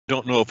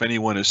Don't know if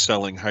anyone is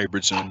selling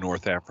hybrids in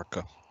North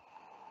Africa.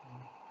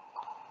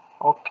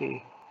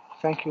 Okay,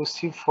 thank you,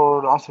 Steve,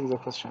 for answering the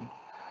question.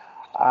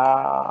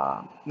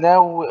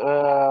 Now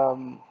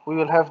we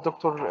will have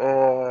Dr.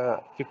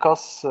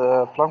 Vikas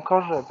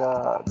Belamkar,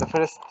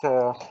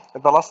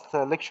 the last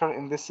lecture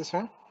in this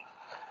session.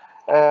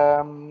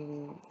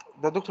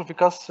 The Dr.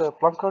 Vikas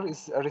Belamkar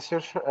is a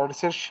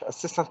research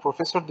assistant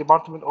professor,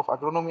 Department of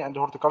Agronomy and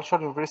Horticulture,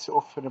 University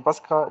of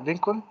Nebraska,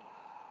 Lincoln.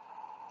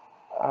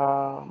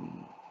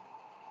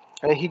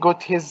 He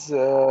got his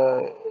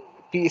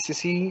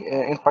PSC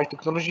in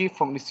biotechnology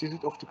from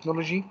Institute of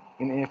Technology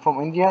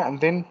from India, and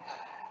then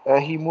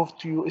he moved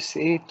to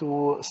USA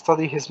to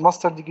study his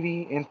master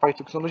degree in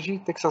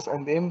biotechnology, Texas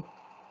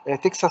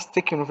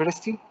Tech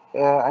University,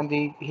 and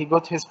he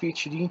got his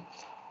PhD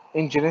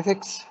in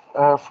genetics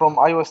from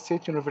Iowa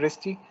State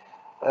University.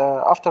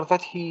 After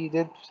that, he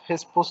did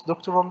his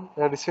postdoctoral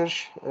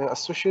research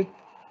associate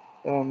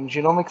in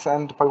genomics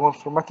and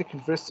bioinformatics,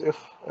 University of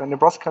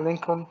Nebraska,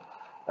 Lincoln,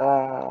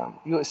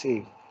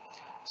 USA.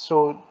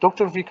 So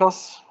Dr.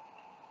 Vikas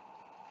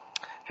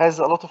has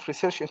a lot of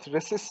research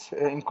interests,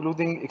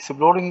 including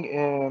exploring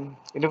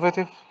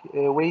innovative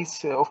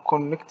ways of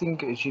connecting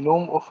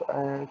genome of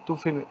two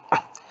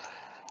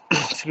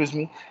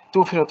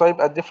phenotype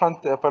at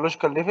different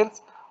biological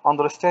levels,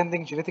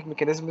 understanding genetic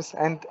mechanisms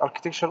and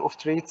architecture of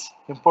traits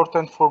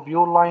important for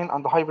pure line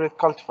and hybrid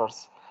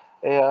cultivars,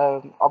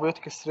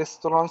 abiotic stress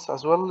tolerance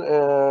as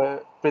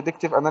well,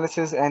 predictive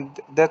analysis and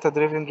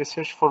data-driven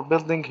research for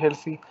building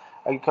healthy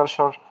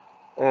agriculture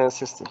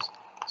systems.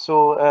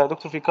 So,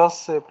 Dr.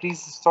 Vikas, please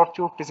start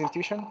your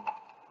presentation.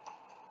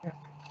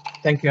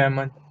 Thank you,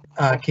 Ahmed.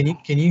 Can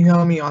you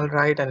hear me all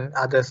right, and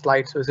are the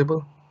slides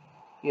visible?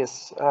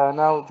 Yes.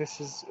 Now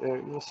this is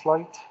your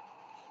slide.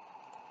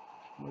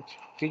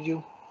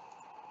 Video.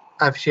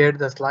 I've shared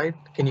the slide.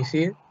 Can you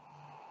see it?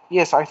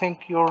 Yes, I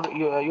think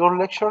your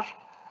lecture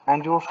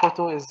and your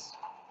photo is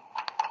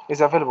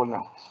available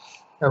now.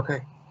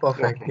 Okay,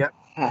 perfect. Okay.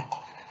 Yeah.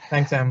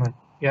 Thanks, Ahmed.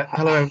 Yeah.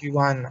 Hello,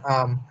 everyone.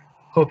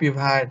 Hope you've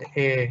had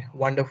a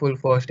wonderful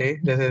first day.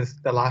 This is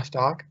the last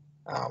talk.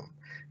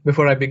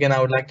 Before I begin, I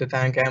would like to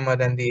thank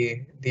Ahmed and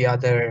the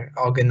other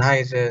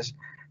organizers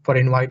for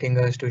inviting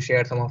us to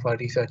share some of our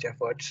research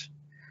efforts.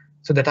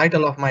 So the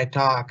title of my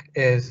talk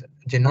is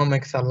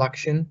Genomic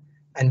Selection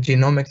and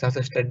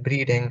Genomics-Assisted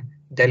Breeding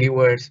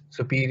Delivers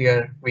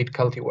Superior Wheat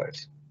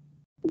Cultivars.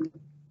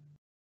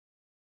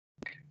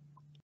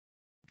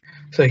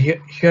 So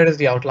here is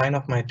the outline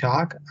of my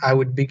talk. I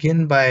would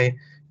begin by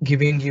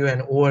giving you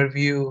an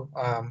overview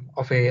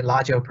of a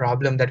larger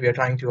problem that we are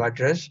trying to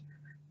address,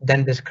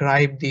 then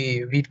describe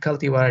the wheat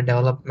cultivar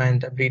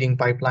development breeding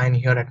pipeline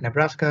here at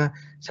Nebraska,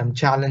 some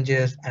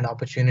challenges and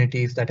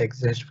opportunities that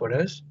exist for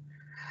us.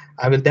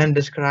 I will then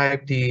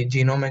describe the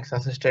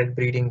genomics-assisted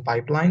breeding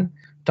pipeline,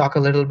 talk a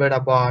little bit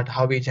about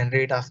how we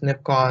generate our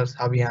SNP calls,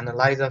 how we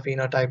analyze our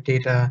phenotype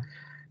data,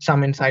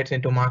 some insights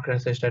into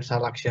marker-assisted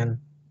selection,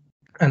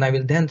 and I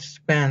will then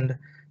spend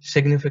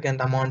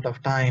significant amount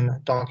of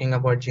time talking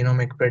about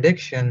genomic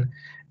prediction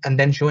and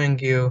then showing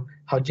you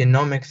how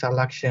genomic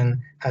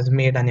selection has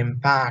made an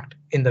impact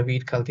in the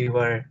wheat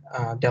cultivar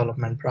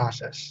development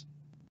process.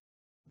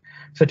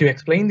 So to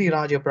explain the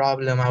larger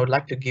problem, I would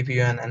like to give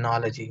you an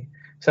analogy.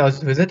 So I was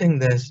visiting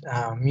this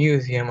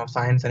Museum of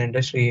Science and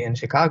Industry in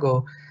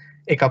Chicago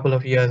a couple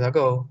of years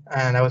ago,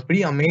 and I was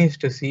pretty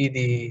amazed to see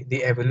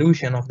the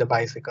evolution of the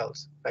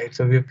bicycles, right?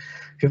 So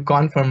we've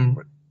gone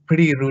from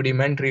pretty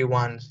rudimentary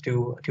ones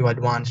to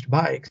advanced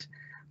bikes,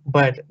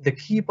 but the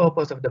key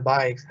purpose of the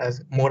bikes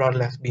has more or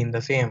less been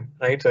the same,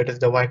 right? So it is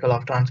the vehicle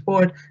of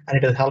transport, and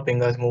it is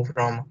helping us move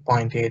from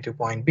point A to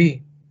point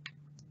B.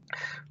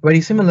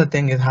 Very similar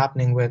thing is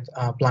happening with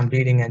plant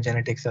breeding and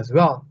genetics as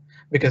well,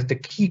 because the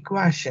key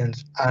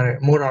questions are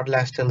more or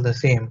less still the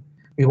same.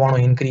 We want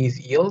to increase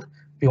yield.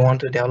 We want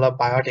to develop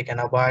biotic and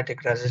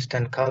abiotic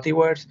resistant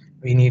cultivars.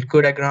 We need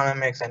good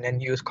agronomics and then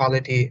use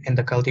quality in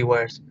the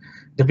cultivars.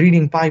 The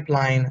breeding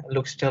pipeline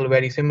looks still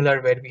very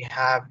similar, where we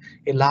have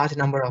a large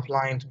number of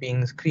lines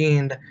being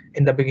screened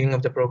in the beginning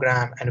of the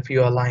program and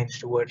fewer lines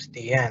towards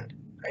the end,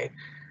 right?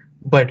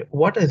 But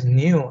what is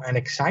new and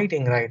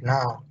exciting right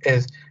now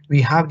is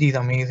we have these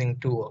amazing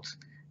tools.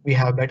 We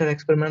have better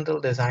experimental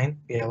design,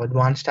 we have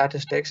advanced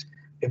statistics,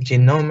 we have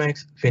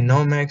genomics,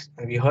 phenomics,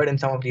 and we heard in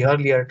some of the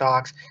earlier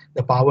talks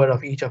the power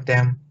of each of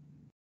them.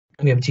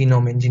 We have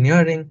genome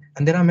engineering,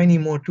 and there are many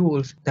more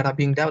tools that are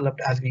being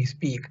developed as we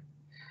speak.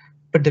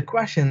 But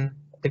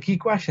the key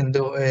question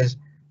though is,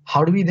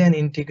 how do we then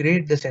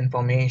integrate this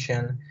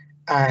information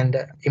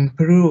and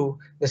improve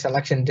the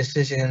selection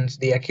decisions,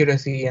 the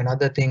accuracy and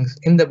other things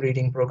in the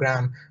breeding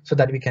program so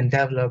that we can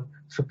develop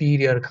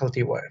superior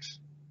cultivars,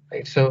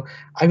 right? So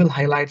I will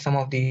highlight some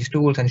of these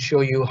tools and show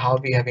you how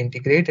we have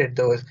integrated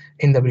those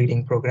in the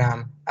breeding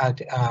program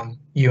at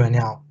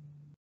UNL.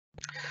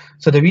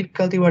 So the wheat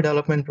cultivar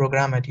development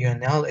program at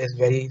UNL is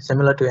very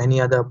similar to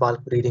any other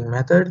bulk breeding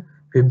method.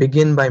 We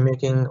begin by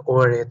making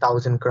over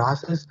 1,000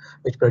 crosses,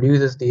 which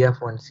produces the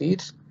F1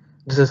 seeds.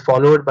 This is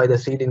followed by the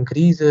seed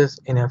increases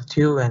in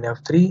F2 and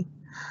F3.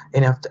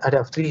 At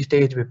F3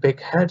 stage, we pick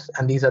heads,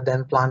 and these are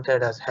then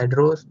planted as head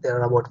rows. There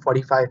are about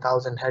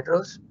 45,000 head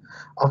rows.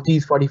 Of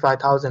these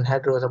 45,000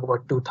 head rows,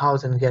 about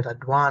 2,000 get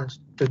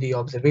advanced to the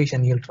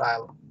observation yield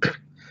trial.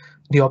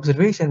 The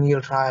observation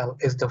yield trial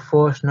is the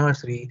first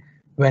nursery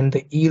when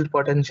the yield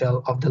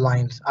potential of the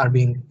lines are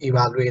being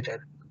evaluated.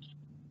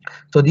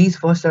 So these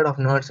first set of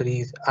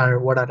nurseries are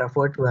what are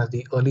referred to as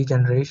the early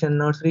generation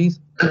nurseries.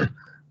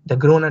 They're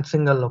grown at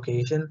single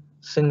location,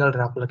 single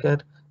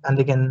replicate, and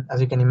they can,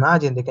 as you can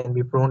imagine, they can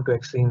be prone to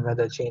extreme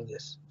weather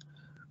changes.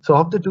 So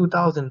of the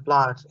 2,000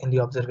 plots in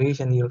the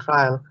observation yield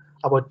trial,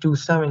 about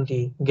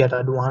 270 get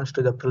advanced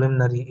to the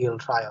preliminary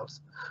yield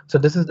trials. So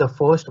this is the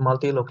first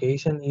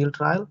multi-location yield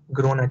trial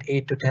grown at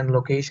 8 to 10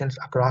 locations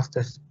across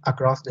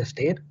the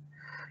state.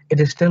 It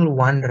is still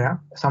one rep,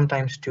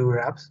 sometimes two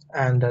reps,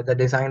 and the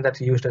design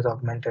that's used is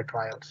augmented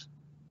trials.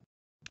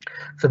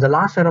 So the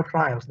last set of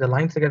trials, the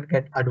lines that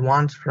get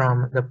advanced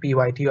from the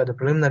PYT or the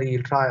preliminary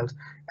yield trials,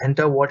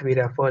 enter what we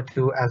refer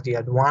to as the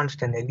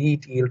advanced and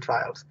elite yield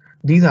trials.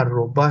 These are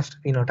robust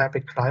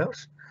phenotypic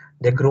trials.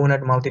 They're grown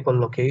at multiple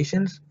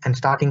locations, and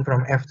starting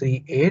from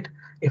F3-8,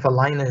 if a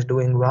line is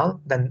doing well,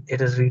 then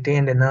it is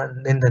retained in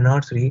the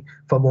nursery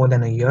for more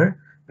than a year.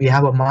 We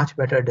have a much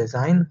better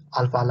design,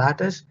 alpha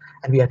lattice,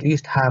 and we at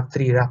least have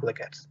 3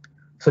 replicates.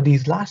 So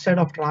these last set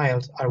of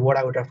trials are what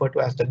I would refer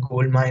to as the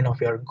gold mine of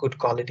your good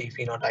quality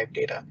phenotype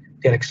data.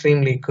 They're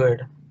extremely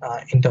good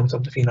in terms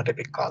of the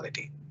phenotypic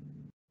quality.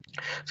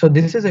 So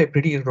this is a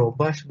pretty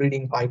robust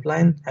breeding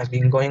pipeline, has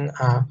been going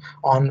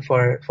on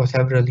for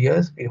several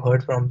years. We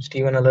heard from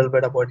Stephen a little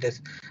bit about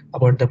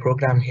the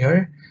program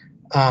here.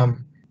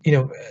 Um,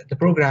 the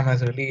program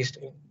has released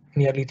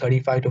nearly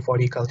 35 to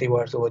 40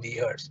 cultivars over the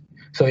years.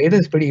 So it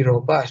is pretty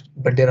robust,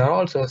 but there are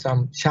also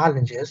some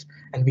challenges,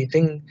 and we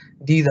think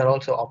these are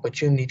also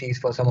opportunities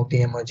for some of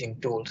the emerging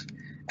tools.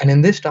 And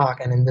in this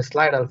talk and in this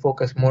slide, I'll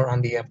focus more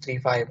on the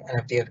F35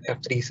 and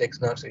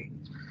F36 nursery.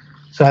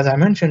 So as I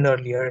mentioned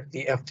earlier,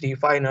 the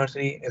F35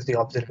 nursery is the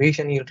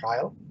observation yield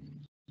trial.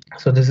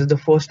 So this is the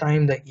first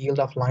time the yield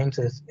of lines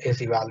is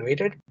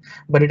evaluated,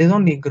 but it is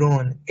only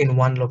grown in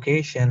one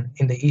location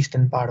in the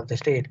eastern part of the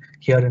state,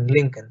 here in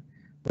Lincoln.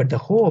 But the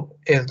hope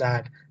is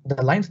that the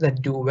lines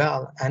that do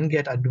well and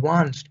get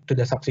advanced to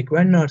the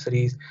subsequent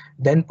nurseries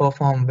then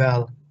perform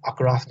well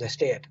across the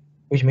state,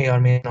 which may or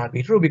may not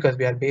be true because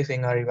we are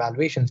basing our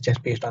evaluations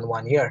just based on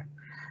 1 year.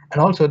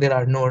 And also there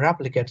are no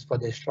replicates for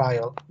this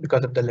trial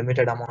because of the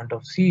limited amount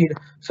of seed.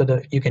 So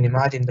you can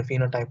imagine the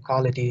phenotype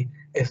quality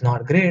is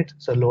not great,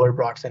 so lower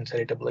broad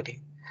sensitivity.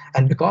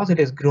 And because it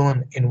is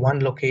grown in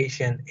one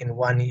location in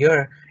 1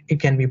 year, it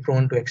can be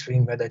prone to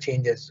extreme weather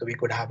changes. So we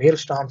could have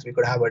hailstorms, we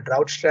could have a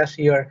drought stress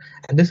year,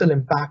 and this will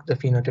impact the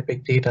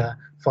phenotypic data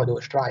for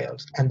those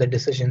trials and the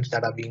decisions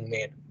that are being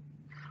made.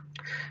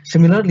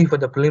 Similarly, for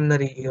the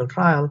preliminary yield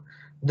trial,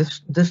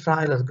 this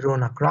trial has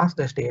grown across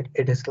the state.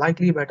 It is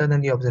slightly better than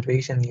the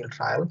observation yield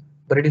trial,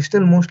 but it is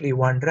still mostly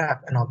one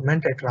rep, an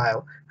augmented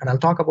trial. And I'll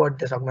talk about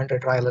this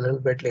augmented trial a little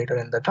bit later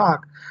in the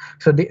talk.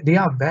 So they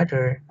are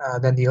better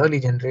than the early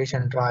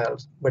generation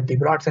trials, but the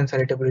broad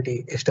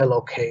sensitivity is still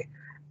okay.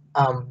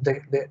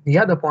 The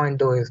other point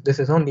though is this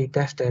is only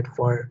tested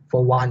for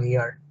 1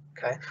 year.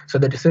 Okay, so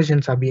the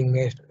decisions are being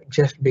made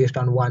just based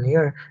on 1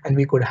 year, and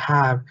we could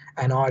have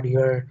an odd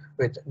year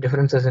with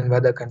differences in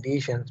weather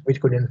conditions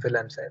which could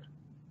influence it.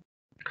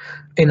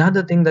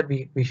 Another thing that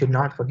we should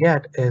not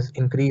forget is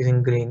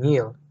increasing grain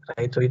yield,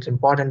 right? So it's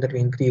important that we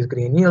increase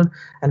grain yield,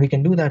 and we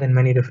can do that in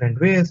many different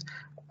ways.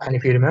 And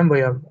if you remember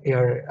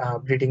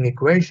your breeding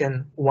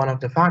equation, one of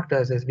the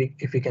factors is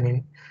if we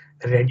can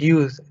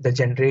reduce the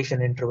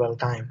generation interval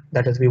time.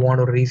 That is, we want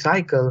to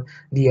recycle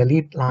the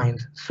elite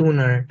lines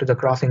sooner to the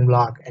crossing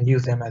block and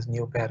use them as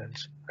new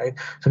parents, right?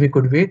 So we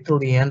could wait till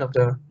the end of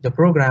the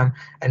program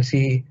and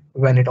see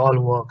when it all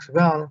works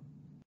well,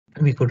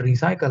 we could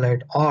recycle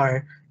it,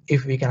 or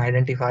if we can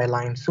identify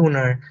lines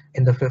sooner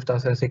in the 5th or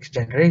 6th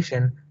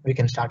generation, we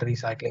can start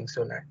recycling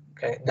sooner.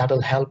 Okay,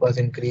 that'll help us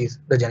increase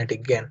the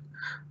genetic gain.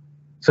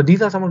 So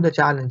these are some of the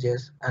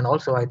challenges, and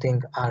also I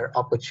think are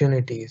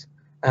opportunities.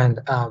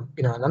 And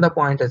another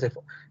point is if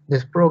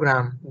this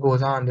program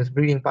goes on, this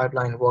breeding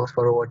pipeline works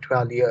for over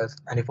 12 years,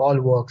 and if all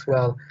works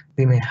well,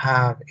 we may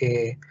have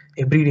a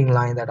breeding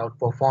line that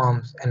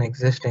outperforms an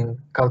existing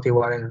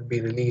cultivar and will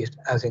be released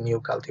as a new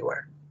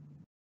cultivar.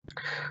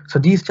 So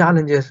these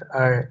challenges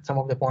are some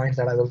of the points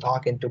that I will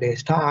talk in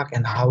today's talk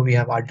and how we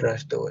have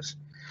addressed those.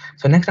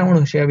 So next I want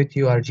to share with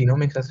you our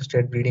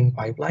genomics-assisted breeding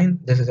pipeline.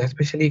 This is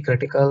especially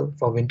critical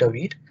for winter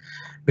wheat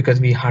because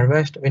we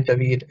harvest winter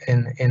wheat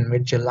in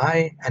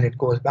mid-July and it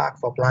goes back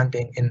for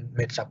planting in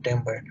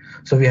mid-September.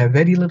 So we have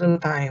very little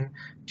time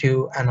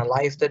to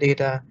analyze the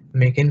data,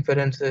 make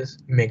inferences,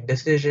 make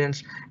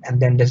decisions,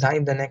 and then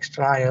design the next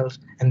trials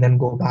and then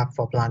go back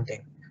for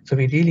planting. So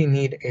we really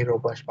need a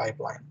robust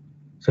pipeline.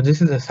 So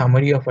this is a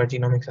summary of our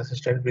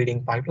genomics-assisted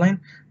breeding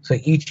pipeline. So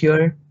each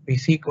year we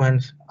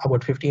sequence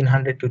about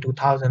 1,500 to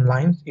 2,000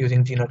 lines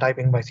using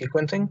genotyping by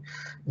sequencing.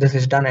 This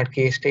is done at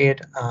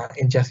K-State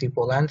in Jesse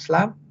Poland's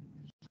lab.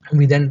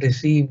 We then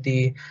receive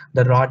the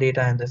raw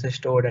data, and this is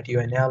stored at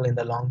UNL in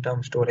the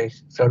long-term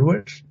storage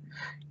servers.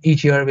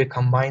 Each year, we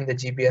combine the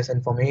GPS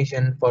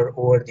information for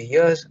over the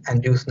years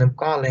and do SNP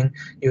calling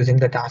using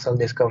the tassel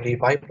discovery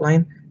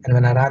pipeline. And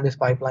when I ran this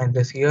pipeline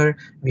this year,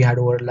 we had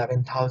over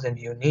 11,000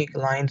 unique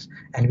lines,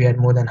 and we had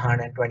more than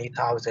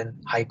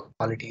 120,000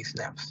 high-quality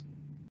SNPs.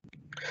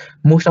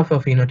 Most of our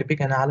phenotypic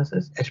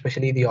analysis,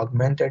 especially the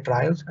augmented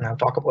trials, and I'll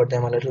talk about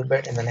them a little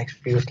bit in the next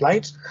few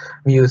slides,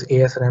 we use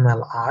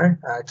ASRMLR.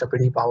 It's a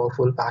pretty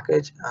powerful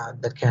package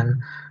that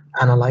can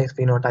analyze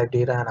phenotype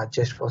data and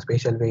adjust for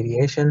spatial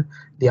variation.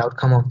 The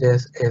outcome of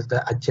this is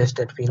the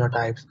adjusted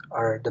phenotypes,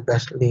 or the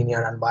best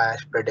linear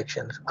unbiased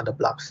predictions, or the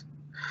BLUFs.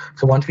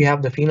 So once we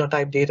have the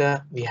phenotype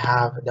data, we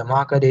have the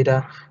marker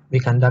data, we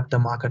conduct the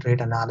market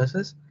rate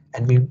analysis,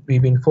 and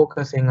we've been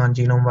focusing on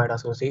genome-wide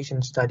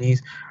association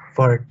studies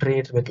for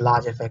traits with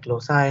large effect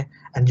loci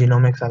and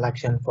genomic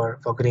selection for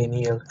grain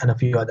yield and a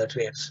few other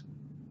traits.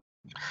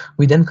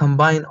 We then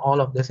combine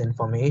all of this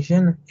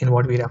information in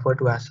what we refer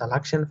to as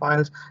selection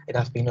files. It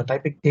has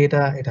phenotypic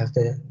data, it has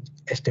the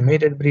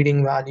estimated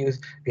breeding values,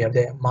 we have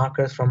the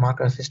markers from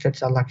marker-assisted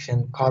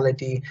selection,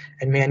 quality,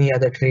 and many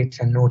other traits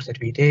and notes that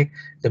we take.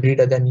 The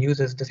breeder then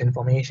uses this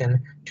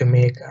information to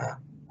make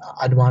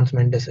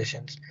advancement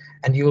decisions.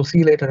 And you will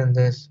see later in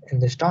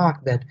this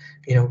talk that,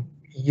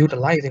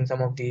 utilizing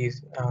some of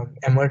these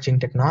emerging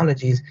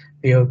technologies,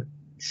 we have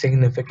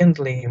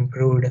significantly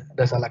improved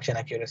the selection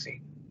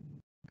accuracy.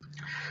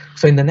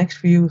 So in the next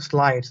few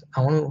slides,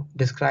 I want to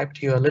describe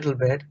to you a little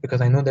bit,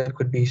 because I know there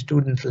could be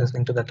students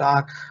listening to the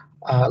talk,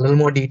 a little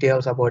more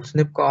details about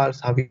SNP calls,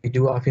 how we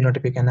do our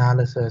phenotypic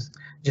analysis,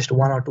 just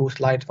 1 or 2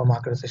 slides for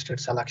marker-assisted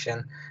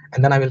selection,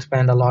 and then I will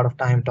spend a lot of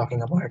time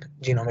talking about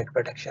genomic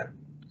prediction.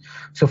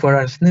 So for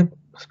our SNP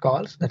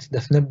calls, that's the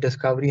SNP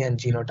discovery and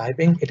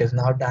genotyping, it is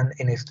now done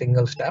in a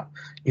single step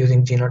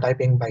using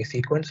genotyping by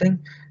sequencing.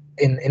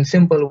 In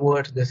simple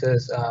words, this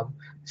is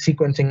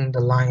sequencing the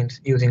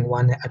lines using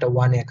at a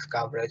 1x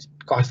coverage.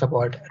 It costs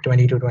about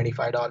 $20 to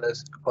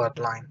 $25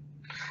 per line.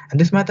 And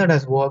this method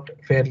has worked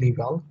fairly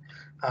well.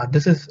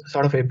 This is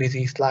sort of a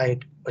busy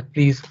slide, but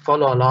please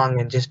follow along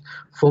and just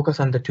focus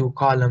on the 2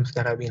 columns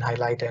that have been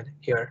highlighted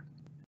here.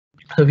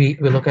 So we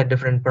look at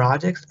different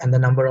projects and the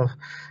number of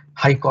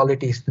high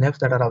quality SNPs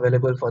that are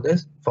available for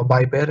this. For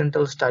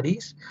biparental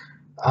studies,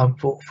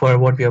 for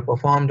what we have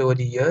performed over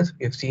the years,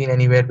 we've seen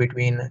anywhere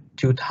between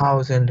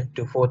 2,000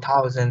 to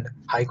 4,000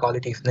 high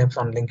quality SNPs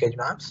on linkage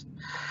maps.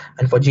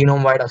 And for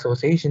genome-wide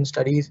association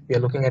studies, we are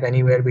looking at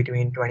anywhere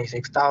between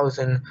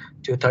 26,000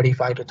 to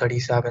 35 to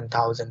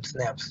 37,000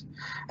 SNPs.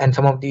 And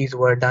some of these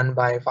were done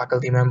by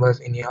faculty members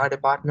in your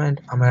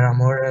department, Amira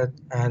Mourad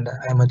and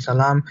Ahmed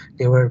Salam.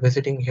 They were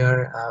visiting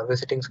here,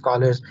 visiting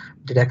scholars,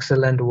 did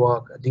excellent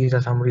work. These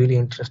are some really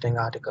interesting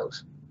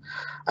articles.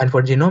 And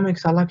for genomic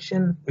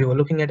selection, we were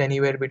looking at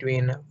anywhere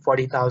between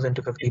 40,000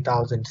 to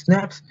 50,000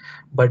 SNPs,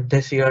 but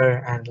this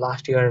year and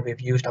last year, we've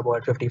used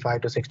about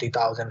 55 to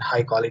 60,000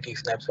 high quality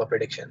SNPs for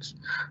predictions.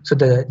 So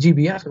the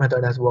GBS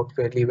method has worked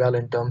fairly well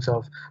in terms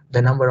of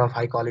the number of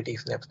high quality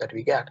SNPs that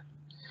we get.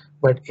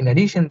 But in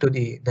addition to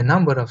the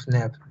number of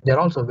SNPs, they're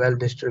also well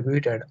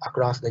distributed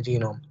across the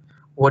genome.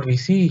 What we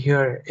see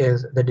here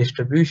is the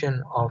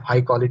distribution of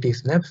high quality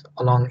SNPs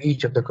along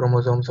each of the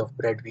chromosomes of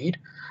bred wheat.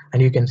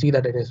 And you can see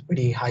that it is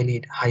pretty high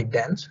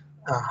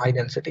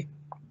density.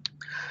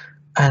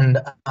 And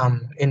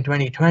in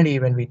 2020,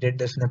 when we did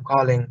the SNP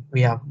calling,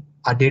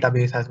 our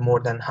database has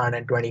more than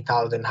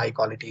 120,000 high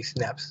quality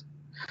SNPs.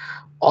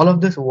 All of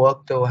this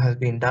work, though, has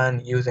been done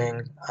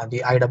using the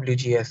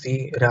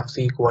IWGSC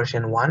RefSeq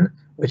version 1,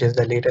 which is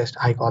the latest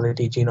high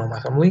quality genome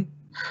assembly.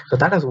 So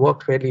that has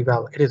worked fairly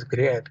well. It is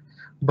great.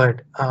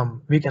 But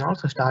we can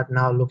also start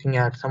now looking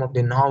at some of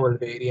the novel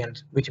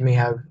variants, which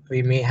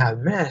we may have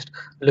missed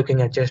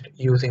looking at just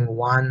using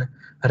one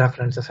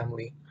reference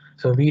assembly.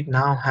 So Wheat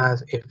now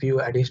has a few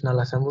additional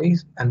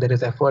assemblies, and there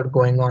is effort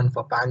going on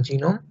for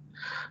pangenome.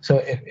 So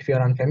if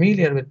you're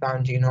unfamiliar with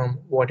pangenome,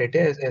 what it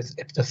is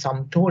it's the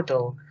sum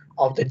total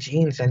of the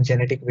genes and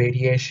genetic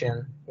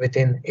variation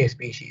within a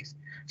species.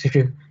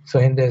 So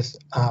in this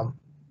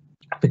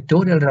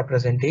pictorial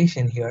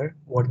representation here,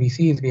 what we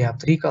see is we have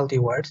 3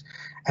 cultivars,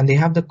 and they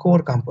have the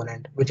core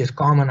component, which is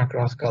common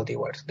across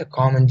cultivars, the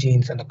common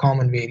genes and the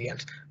common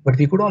variants. But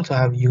we could also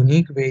have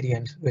unique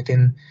variants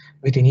within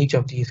each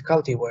of these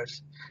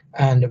cultivars.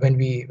 And when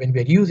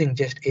we're using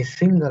just a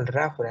single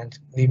reference,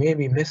 we may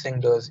be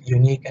missing those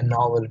unique and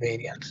novel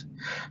variants.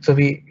 So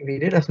we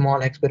did a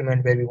small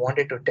experiment where we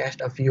wanted to test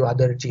a few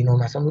other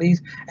genome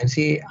assemblies and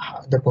see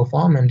the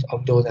performance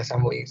of those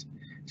assemblies.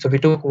 So we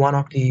took one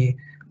of the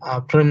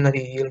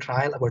preliminary yield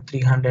trial, about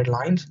 300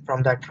 lines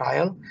from that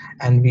trial,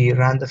 and we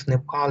ran the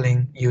SNP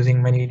calling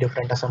using many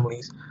different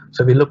assemblies.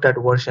 So we looked at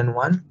version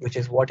 1, which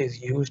is what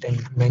is used in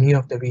many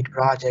of the wheat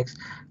projects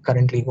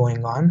currently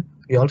going on.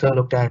 We also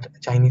looked at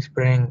Chinese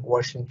Spring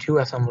version 2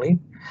 assembly,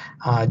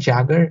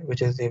 Jagger,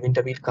 which is the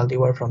winter wheat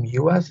cultivar from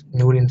US,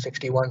 Nurin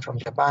 61 from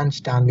Japan,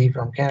 Stanley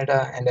from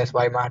Canada, and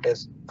SY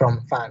Mattis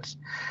from France.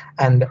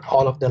 And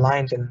all of the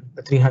lines in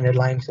the 300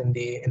 lines in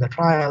the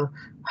trial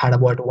had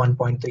about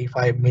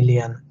 1.35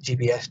 million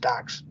GPS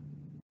tags.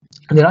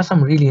 There are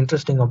some really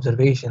interesting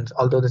observations.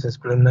 Although this is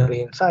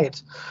preliminary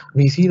insights,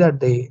 we see that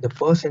the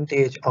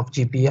percentage of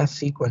GPS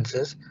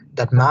sequences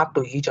that map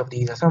to each of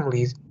these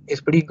assemblies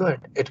is pretty good.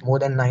 It's more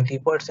than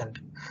 90%.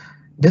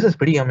 This is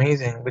pretty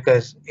amazing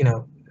because,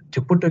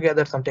 to put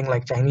together something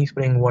like Chinese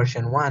Spring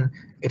version 1,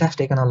 it has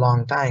taken a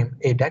long time,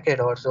 a decade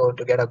or so,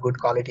 to get a good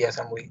quality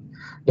assembly.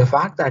 The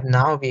fact that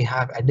now we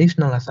have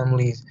additional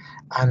assemblies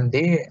and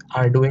they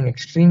are doing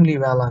extremely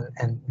well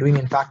and doing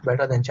in fact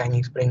better than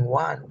Chinese Spring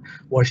 1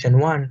 version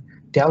 1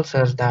 tells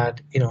us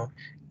that,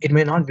 it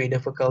may not be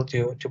difficult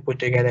to put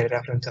together a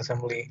reference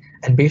assembly,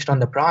 and based on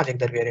the project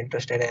that we are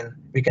interested in,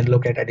 we can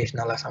look at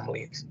additional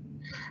assemblies.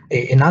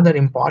 Another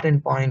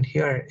important point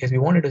here is we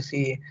wanted to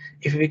see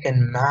if we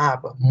can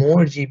map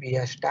more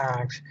GPS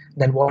tags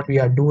than what we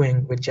are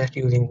doing with just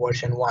using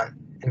version 1.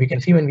 And we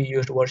can see when we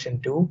used version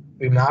 2,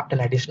 we mapped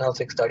an additional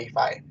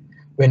 635.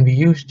 When we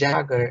used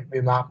Jagger, we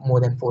mapped more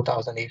than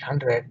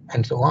 4,800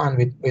 and so on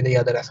with the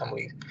other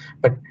assemblies.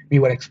 But we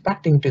were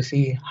expecting to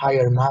see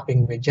higher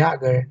mapping with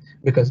Jagger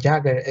because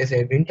Jagger is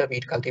a winter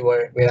wheat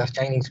cultivar, whereas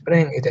Chinese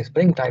Spring is a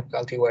spring type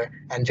cultivar,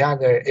 and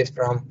Jagger is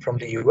from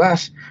the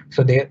US.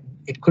 So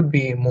it could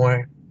be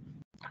more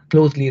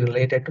closely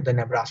related to the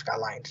Nebraska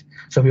lines.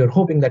 So we were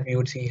hoping that we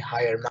would see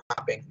higher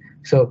mapping.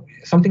 So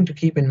something to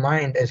keep in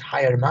mind is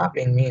higher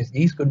mapping means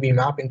these could be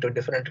mapping to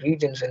different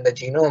regions in the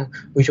genome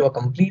which were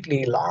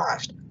completely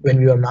lost when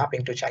we were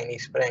mapping to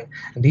Chinese Spring.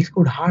 And these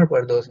could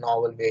harbor those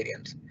novel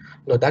variants.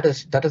 So that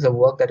is a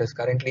work that is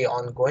currently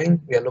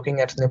ongoing. We are looking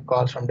at SNP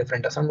calls from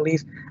different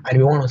assemblies, and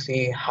we want to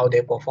see how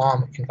they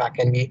perform. In fact,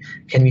 can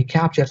we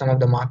capture some of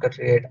the market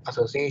rate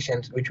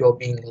associations which were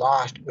being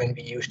lost when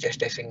we used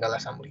just a single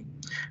assembly?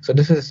 So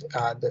this is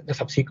the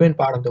subsequent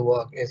part of the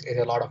work is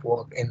a lot of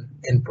work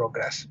in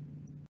progress.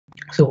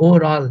 So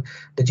overall,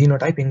 the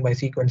genotyping by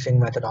sequencing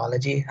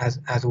methodology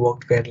has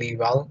worked fairly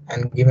well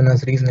and given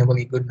us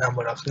reasonably good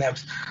number of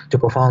SNPs to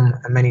perform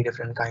many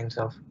different kinds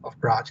of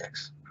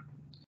projects.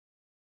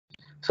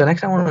 So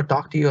next I want to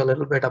talk to you a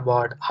little bit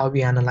about how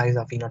we analyze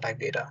our phenotype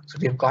data. So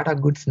we've got our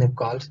good SNP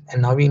calls,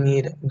 and now we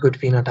need good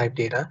phenotype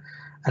data,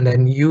 and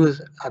then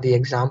use the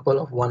example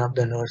of one of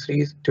the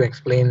nurseries to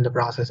explain the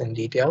process in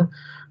detail.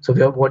 So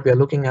what we're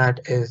looking at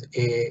is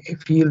a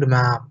field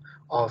map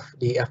of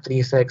the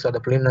F36 or the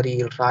preliminary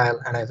yield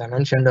trial. And as I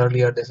mentioned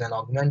earlier, this is an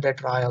augmented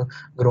trial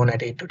grown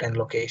at 8 to 10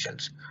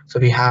 locations. So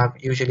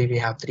usually we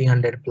have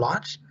 300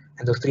 plots,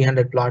 and those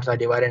 300 plots are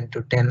divided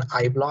into 10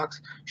 eye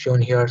blocks,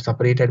 shown here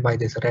separated by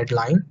this red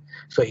line.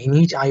 So in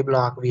each eye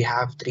block, we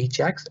have 3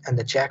 checks, and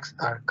the checks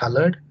are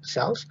colored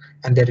cells,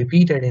 and they're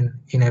repeated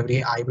in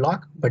every eye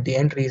block, but the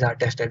entries are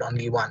tested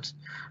only once.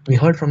 We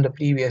heard from the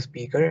previous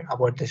speaker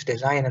about this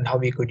design and how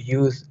we could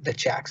use the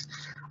checks.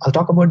 I'll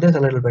talk about this a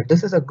little bit.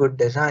 This is a good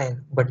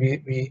design, but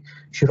we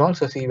should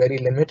also see very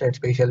limited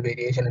spatial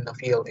variation in the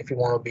field if you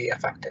want to be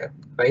effective,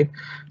 right?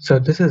 So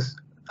this is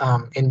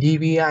in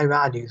DVI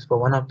values for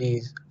one of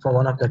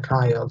the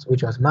trials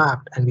which was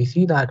mapped, and we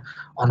see that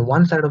on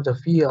one side of the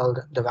field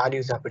the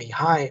values are pretty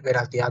high,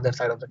 whereas the other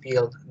side of the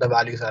field the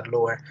values are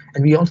lower.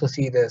 And we also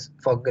see this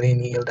for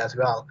grain yield as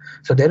well.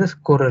 So there is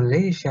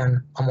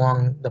correlation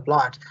among the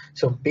plots.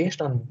 So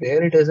based on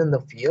where it is in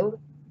the field,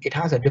 it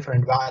has a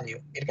different value.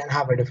 It can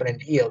have a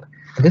different yield.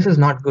 And this is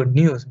not good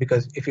news,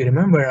 because if you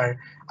remember our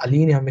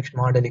linear mixed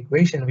model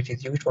equation, which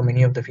is used for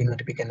many of the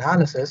phenotypic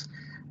analysis,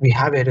 we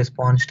have a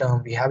response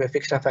term, we have a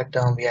fixed effect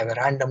term, we have a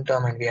random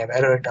term, and we have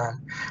error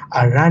term.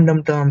 Our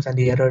random terms and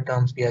the error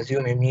terms, we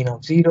assume a mean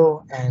of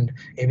 0 and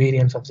a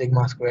variance of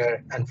sigma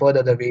square. And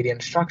further, the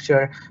variance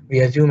structure, we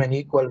assume an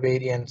equal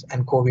variance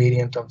and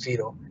covariance of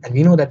 0. And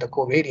we know that the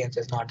covariance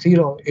is not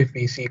 0 if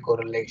we see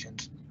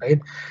correlations, right?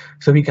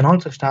 So we can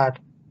also start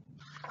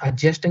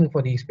adjusting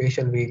for the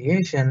spatial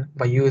variation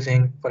by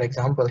using, for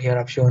example, here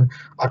I've shown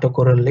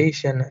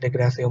autocorrelation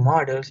regressive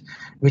models,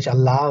 which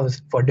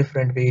allows for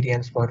different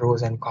variants for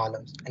rows and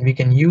columns. And we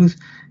can use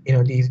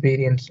these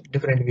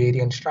different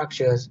variant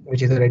structures,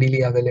 which is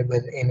readily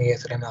available in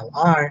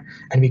ASRMLR,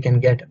 and we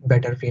can get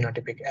better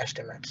phenotypic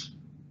estimates.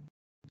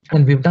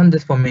 And we've done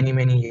this for many,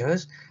 many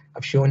years.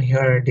 I've shown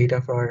here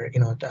data for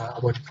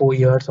about 4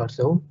 years or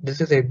so.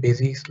 This is a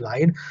busy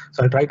slide,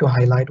 so I'll try to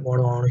highlight what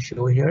I want to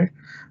show here.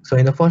 So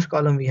in the first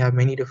column, we have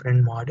many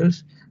different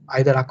models,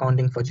 either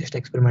accounting for just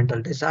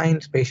experimental design,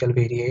 spatial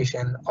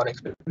variation, or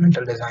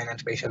experimental design and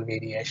spatial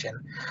variation.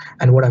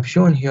 And what I've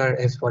shown here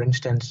is, for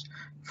instance,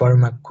 For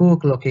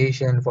McCook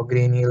location for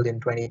grain yield in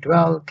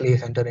 2012, Clay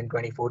Center in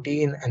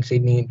 2014, and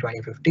Sydney in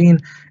 2015,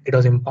 it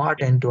was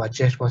important to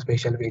adjust for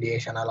spatial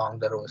variation along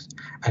the rows.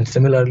 And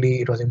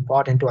similarly, it was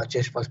important to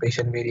adjust for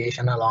spatial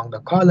variation along the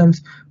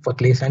columns for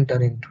Clay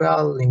Center in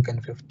 12,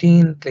 Lincoln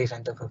 15, Clay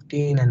Center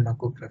 15, and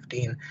McCook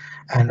 15.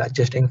 And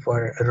adjusting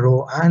for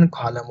row and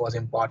column was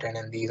important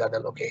in these other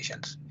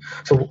locations.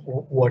 So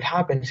what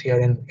happens here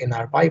in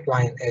our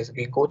pipeline is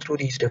we go through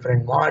these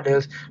different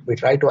models, we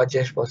try to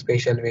adjust for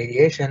spatial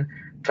variation,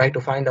 try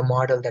to find a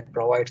model that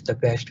provides the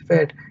best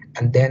fit,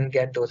 and then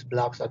get those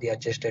blobs or the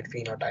adjusted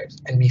phenotypes.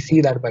 And we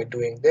see that by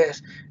doing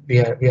this, we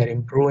are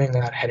improving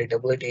our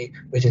heritability,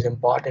 which is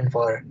important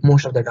for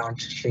most of the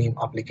downstream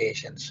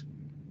applications.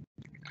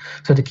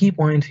 So the key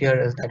points here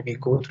is that we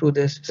go through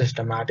this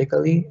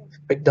systematically,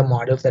 pick the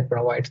models that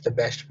provides the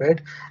best fit,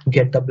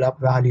 get the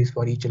blob values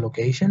for each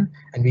location,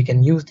 and we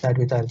can use that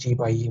with our G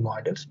by E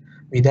models.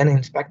 We then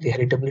inspect the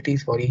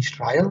heritabilities for each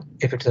trial.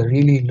 If it's a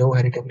really low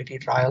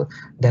heritability trial,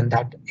 then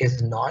that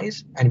is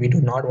noise, and we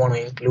do not want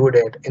to include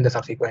it in the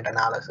subsequent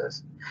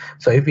analysis.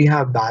 So if we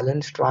have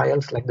balanced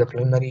trials like the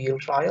preliminary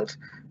yield trials,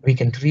 we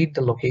can treat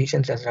the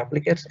locations as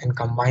replicates and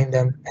combine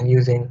them and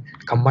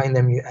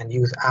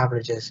use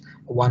averages,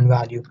 one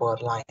value per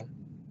line.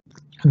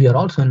 We are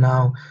also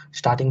now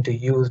starting to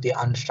use the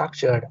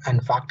unstructured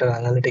and factor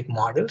analytic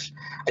models.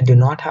 I do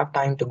not have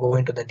time to go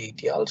into the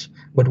details,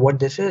 but what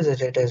this is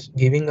it is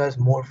giving us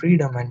more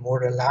freedom and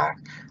more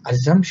relaxed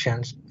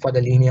assumptions for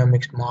the linear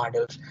mixed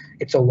models.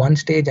 It's a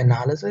one-stage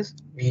analysis.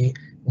 We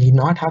need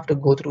not have to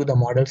go through the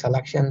model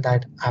selection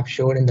that I've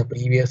showed in the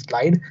previous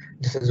slide.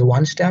 This is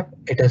one step.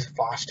 It is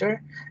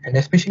faster, and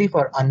especially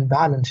for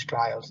unbalanced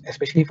trials,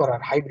 especially for our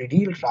hybrid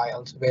yield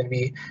trials, where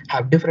we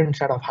have different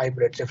set of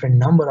hybrids, different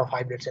number of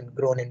hybrids and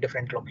grown in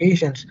different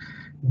locations,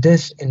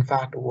 this in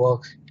fact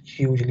works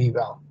hugely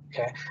well.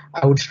 Okay,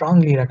 I would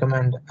strongly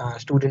recommend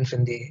students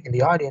in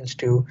the audience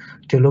to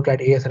look at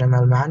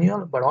ASML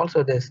manual, but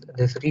also this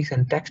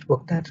recent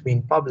textbook that's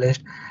been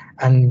published,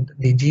 and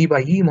the G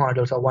by E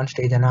models or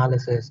one-stage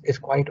analysis is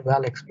quite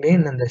well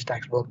explained in this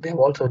textbook. They've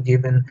also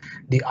given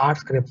the R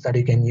scripts that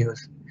you can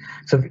use.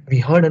 So we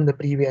heard in the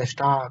previous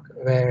talk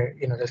where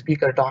the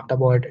speaker talked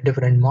about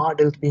different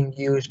models being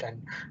used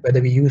and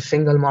whether we use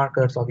single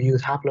markers or we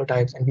use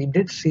haplotypes, and we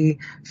did see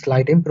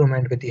slight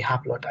improvement with the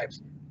haplotypes.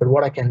 But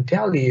what I can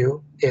tell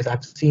you is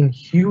I've seen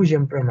huge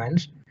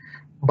improvements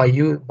by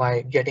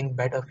getting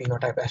better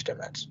phenotype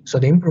estimates. So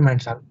the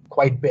improvements are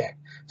quite big.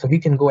 So we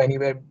can go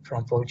anywhere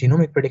from, for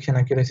genomic prediction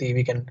accuracy,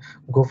 we can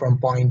go from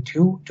 0.2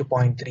 to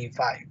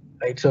 0.35,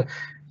 right? So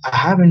I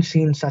haven't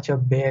seen such a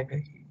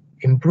big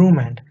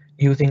improvement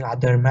using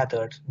other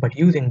methods, but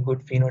using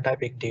good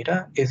phenotypic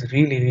data is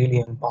really,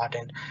 really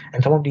important.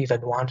 And some of these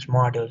advanced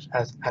models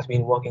has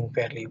been working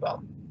fairly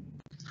well.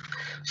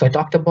 So I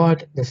talked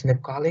about the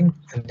SNP calling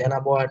and then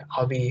about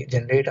how we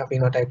generate our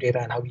phenotype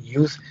data and how we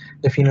use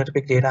the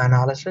phenotypic data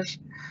analysis.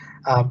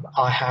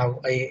 I have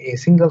a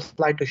single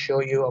slide to show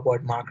you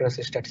about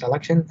marker-assisted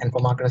selection. And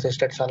for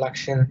marker-assisted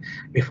selection,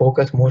 we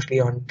focus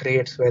mostly on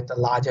traits with a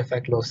large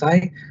effect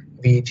loci.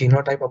 We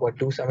genotype about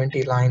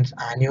 270 lines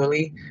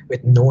annually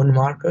with known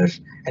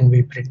markers, and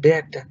we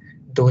predict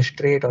those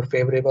trait or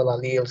favorable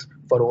alleles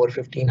for over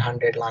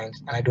 1,500 lines.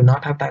 And I do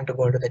not have time to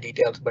go into the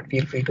details, but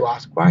feel free to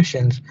ask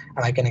questions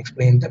and I can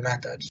explain the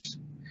methods.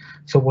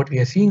 So what we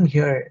are seeing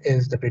here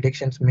is the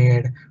predictions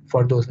made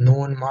for those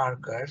known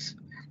markers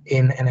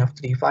in an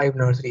F35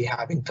 nursery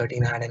having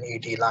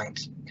 1,380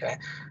 lines. Okay,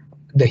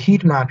 the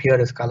heat map here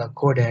is color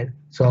coded.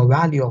 So a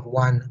value of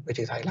 1, which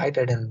is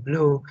highlighted in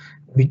blue,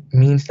 which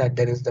means that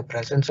there is the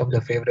presence of the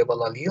favorable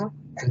allele,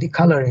 and the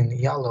color in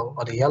yellow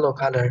or the yellow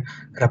color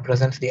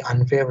represents the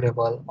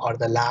unfavorable or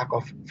the lack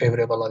of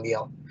favorable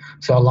allele.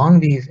 So along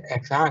these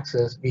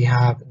x-axis, we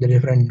have the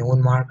different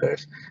known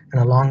markers,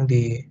 and along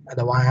the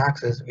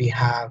y-axis, we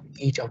have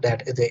each of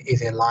that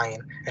is a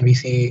line, and we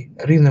see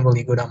a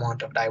reasonably good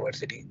amount of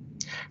diversity.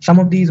 Some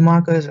of these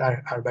markers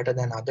are better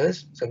than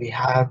others. So we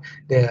have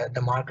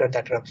the marker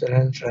that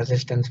represents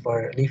resistance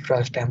for leaf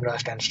rust, stem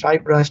rust, and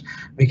stripe rust.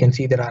 We can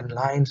see there are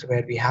lines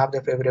where we have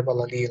the favorable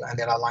allele and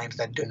there are lines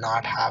that do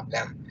not have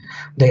them.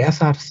 The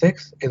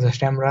SR6 is a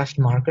stem rust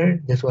marker.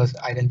 This was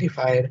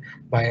identified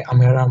by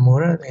Amira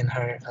Moore in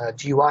her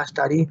GWA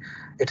study.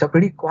 It's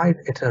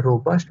a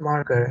robust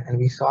marker, and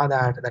we saw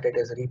that it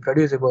is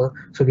reproducible.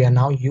 So we are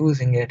now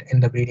using it in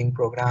the breeding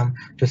program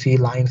to see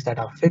lines that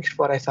are fixed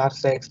for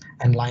SR6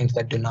 and lines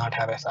that do not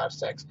have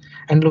SR6.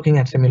 And looking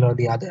at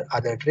similarly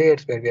other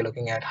traits where we are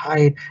looking at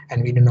height,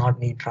 and we do not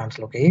need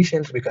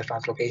translocations because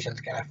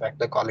translocations can affect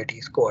the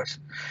quality scores.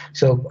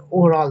 So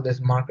overall,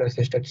 this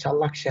marker-assisted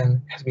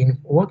selection has been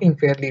working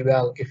fairly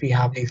well if we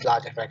have these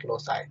large effect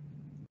loci.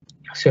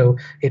 So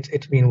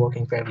it's been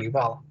working fairly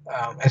well,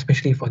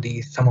 especially for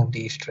some of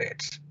these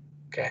traits.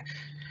 Okay.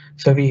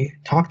 So we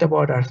talked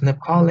about our SNP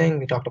calling,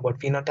 we talked about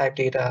phenotype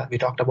data, we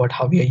talked about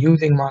how we are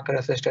using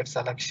marker-assisted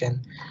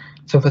selection.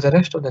 So for the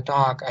rest of the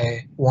talk,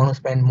 I want to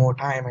spend more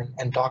time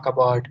and talk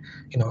about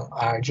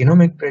our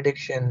genomic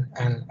prediction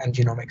and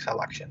genomic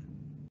selection.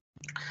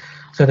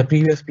 So the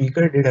previous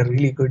speaker did a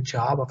really good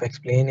job of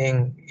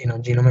explaining,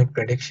 genomic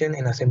prediction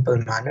in a simple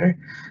manner.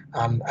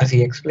 As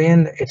he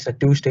explained, it's a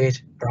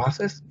two-stage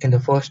process. In the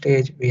first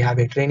stage, we have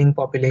a training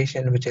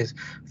population, which is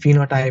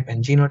phenotype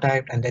and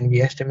genotype, and then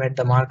we estimate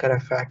the marker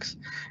effects.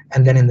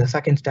 And then in the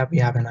second step, we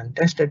have an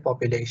untested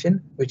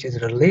population, which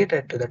is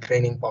related to the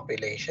training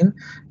population,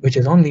 which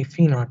is only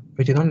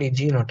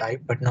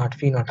genotype but not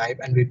phenotype,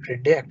 and we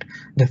predict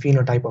the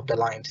phenotype of the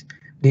lines.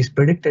 These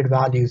predicted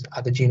values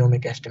are the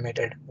genomic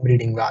estimated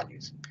breeding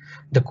values.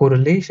 The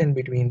correlation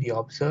between the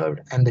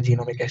observed and the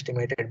genomic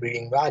estimated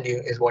breeding value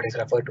is what is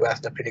referred to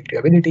as the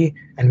predictability,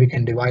 and we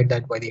can divide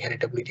that by the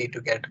heritability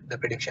to get the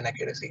prediction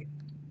accuracy.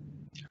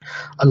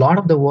 A lot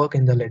of the work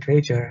in the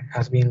literature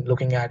has been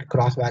looking at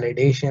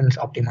cross-validations,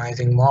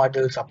 optimizing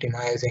models,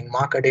 optimizing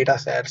marker data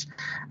sets,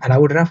 and I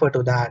would refer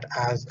to that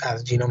as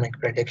genomic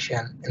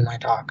prediction in my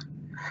talk.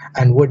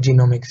 And what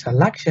genomic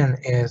selection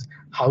is,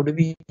 how do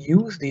we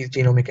use these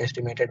genomic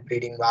estimated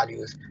breeding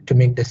values to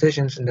make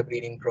decisions in the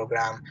breeding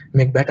program,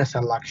 make better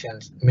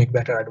selections, make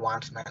better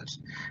advancements.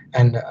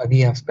 And we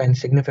have spent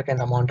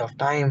significant amount of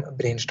time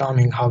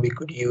brainstorming how we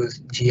could use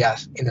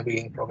GS in the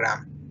breeding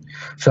program.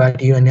 So at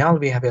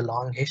UNL, we have a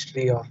long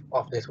history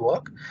of this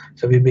work.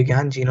 So we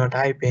began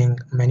genotyping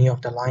many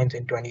of the lines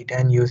in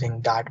 2010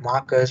 using DART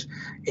markers.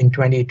 In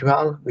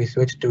 2012, we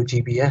switched to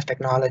GPS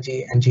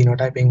technology and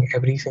genotyping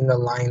every single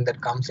line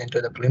that comes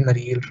into the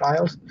preliminary yield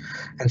trials.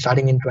 And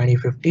starting in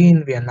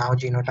 2015, we are now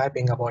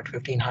genotyping about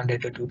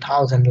 1,500 to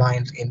 2,000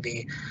 lines in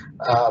the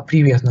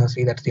previous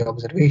nursery, that's the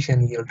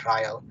observation yield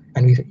trial.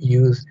 And we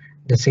use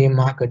the same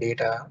marker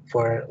data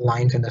for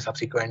lines in the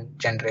subsequent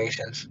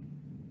generations.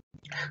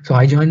 So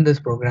I joined this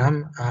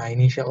program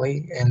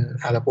initially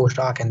as a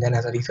postdoc and then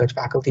as a research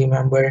faculty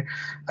member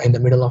in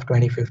the middle of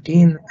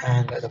 2015.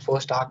 And the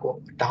first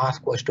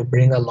task was to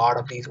bring a lot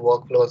of these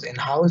workflows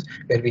in-house,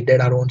 where we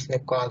did our own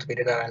SNP calls, we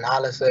did our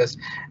analysis,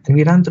 and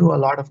we ran through a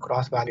lot of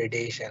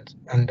cross-validations.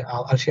 And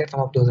I'll share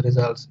some of those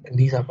results. And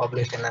these are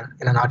published in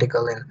an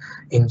article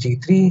in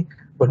G3.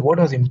 But what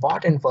was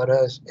important for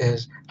us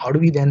is how do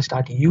we then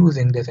start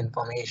using this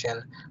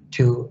information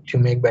to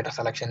make better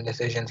selection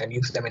decisions and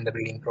use them in the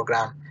breeding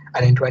program.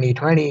 And in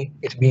 2020,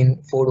 it's been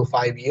 4 to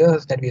 5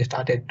 years that we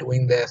started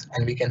doing this,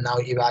 and we can now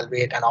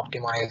evaluate and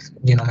optimize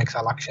genomic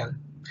selection.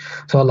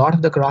 So a lot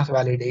of the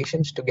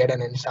cross-validations to get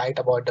an insight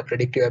about the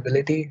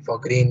predictability for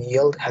grain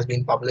yield has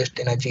been published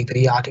in a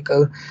G3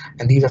 article,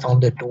 and these are some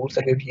of the tools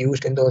that we've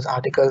used in those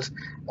articles.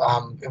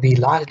 We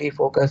largely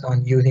focus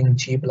on using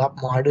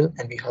GBLUP model,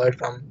 and we heard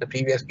from the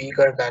previous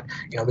speaker that,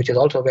 which is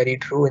also very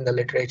true in the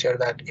literature,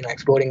 that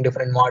exploring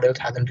different models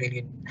hasn't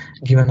really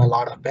given a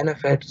lot of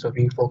benefit. So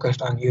we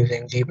focused on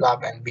using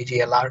GBLUP and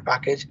BGLR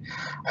package.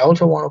 I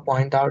also want to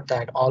point out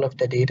that all of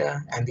the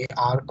data and the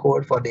R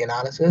code for the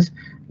analysis,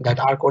 that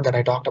R code that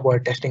I talked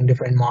about, testing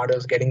different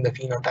models, getting the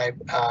phenotype,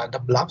 the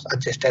blobs,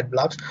 adjusted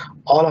blobs,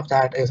 all of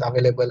that is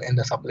available in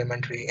the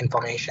supplementary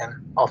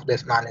information of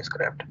this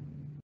manuscript.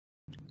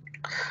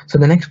 So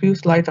the next few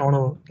slides, I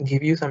want to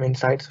give you some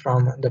insights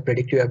from the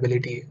predictive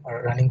ability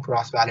or running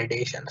cross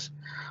validations.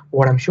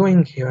 What I'm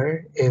showing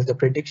here is the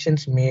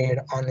predictions made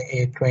on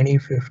a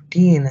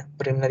 2015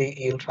 preliminary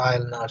yield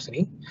trial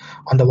nursery.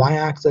 On the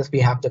y-axis, we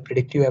have the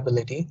predictive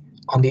ability.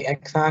 On the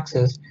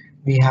x-axis,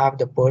 we have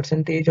the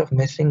percentage of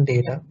missing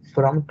data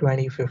from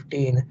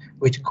 2015,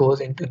 which goes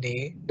into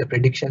the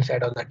prediction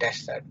set or the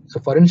test set. So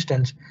for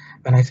instance,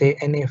 when I say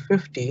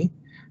NA50,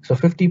 so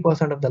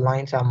 50% of the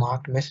lines are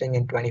marked missing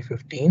in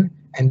 2015,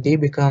 and they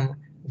become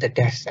the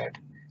test set.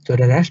 So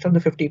the rest of the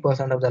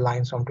 50% of the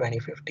lines from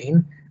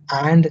 2015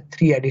 and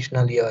 3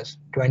 additional years,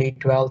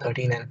 2012,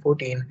 13, and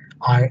 14,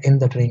 are in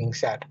the training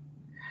set.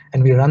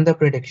 And we run the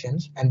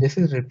predictions, and this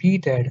is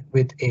repeated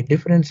with a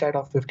different set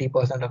of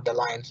 50% of the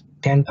lines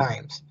 10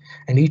 times.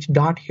 And each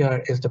dot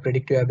here is the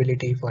predictive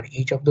ability for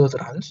each of those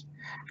runs,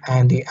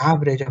 and the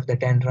average of the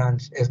 10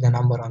 runs is the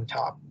number on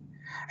top.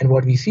 And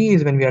what we see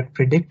is when we are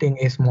predicting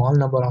a small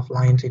number of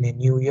lines in a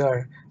new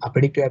year, our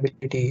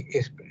predictability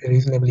is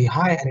reasonably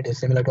high, and it is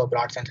similar to a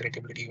broad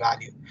sensitivity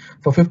value.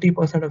 For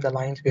 50% of the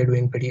lines, we are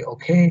doing pretty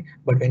okay,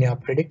 but when you are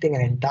predicting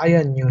an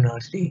entire new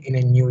nursery in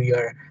a new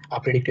year,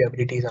 our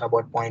predictabilities are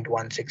about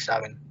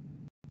 0.167.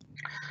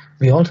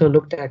 We also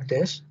looked at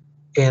this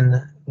in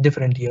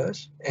different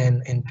years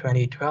in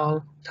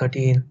 2012,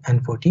 13,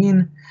 and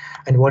 14,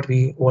 and what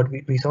we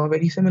saw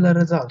very similar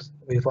results.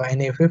 For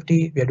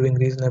NA50, we are doing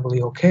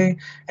reasonably okay,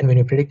 and when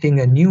you're predicting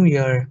a new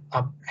year,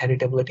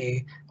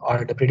 heritability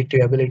or the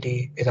predictive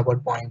ability is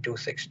about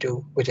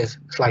 0.262, which is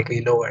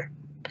slightly lower.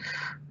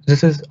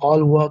 This is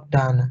all work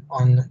done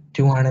on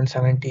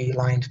 270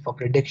 lines for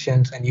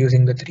predictions and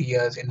using the 3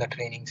 years in the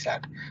training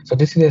set. So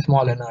this is a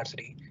smaller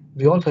nursery.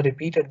 We also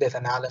repeated this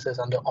analysis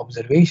on the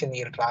observation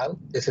yield trial.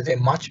 This is a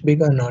much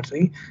bigger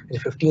nursery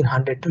with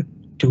 1,500 to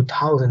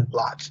 2,000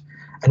 plots.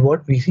 And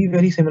what we see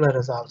very similar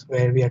results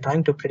where we are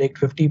trying to predict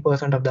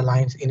 50% of the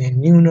lines in a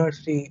new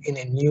nursery in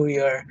a new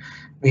year,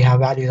 we have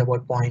values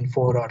about zero point 0.4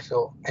 or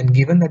so. And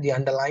given that the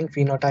underlying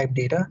phenotype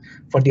data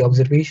for the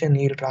observation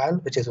yield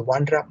trial, which is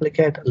one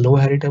replicate, low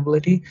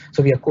heritability,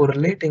 so we are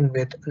correlating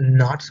with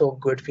not so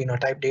good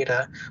phenotype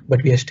data,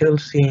 but we are still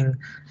seeing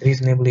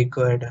reasonably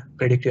good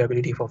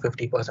predictability for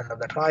 50% of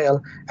the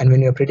trial. And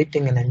when you're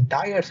predicting an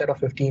entire set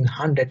of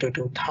 1500 to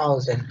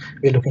 2000,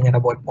 we're looking at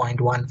about 0.15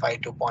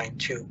 to zero point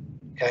 0.2.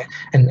 Okay,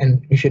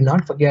 and we should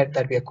not forget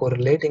that we are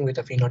correlating with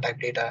the phenotype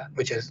data,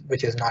 which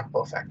is not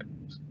perfect.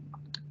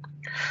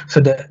 So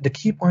the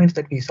key points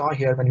that we saw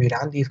here when we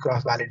ran these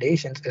cross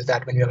validations is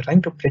that when we are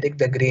trying to predict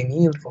the grain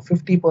yield for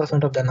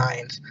 50% of the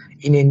lines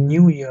in a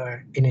new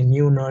year, in a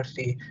new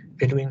nursery,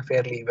 we're doing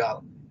fairly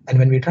well. And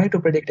when we try to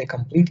predict a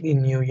completely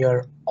new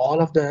year,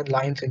 all of the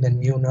lines in the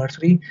new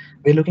nursery,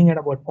 we're looking at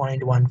about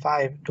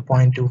 0.15 to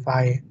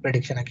 0.25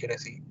 prediction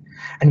accuracy.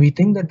 And we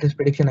think that this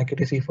prediction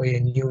accuracy for a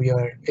new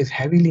year is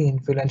heavily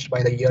influenced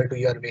by the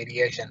year-to-year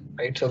variation,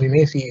 right? So we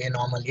may see a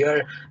normal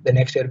year, the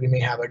next year we may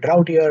have a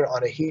drought year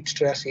or a heat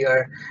stress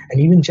year, and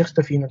even just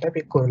the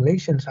phenotypic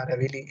correlations are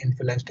heavily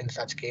influenced in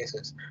such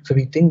cases. So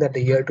we think that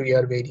the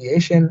year-to-year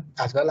variation,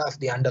 as well as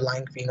the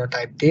underlying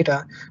phenotype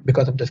data,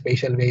 because of the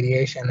spatial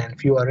variation and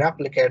fewer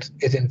replicates,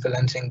 is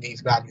influencing these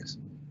values.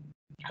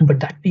 But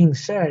that being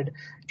said,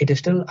 it is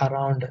still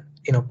around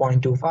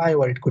 0.25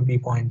 or it could be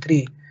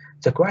 0.3.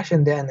 The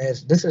question then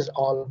is, this is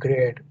all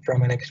great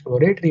from an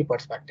exploratory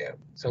perspective.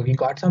 So we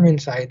got some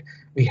insight.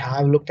 We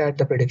have looked at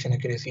the prediction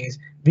accuracies.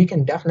 We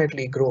can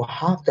definitely grow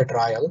half the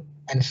trial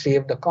and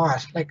save the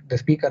cost, like the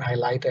speaker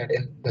highlighted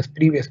in the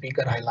previous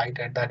speaker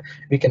highlighted that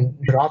we can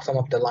drop some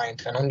of the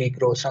lines and only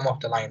grow some of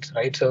the lines,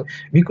 right? So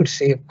we could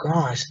save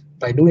costs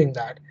by doing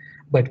that.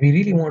 But we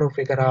really want to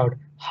figure out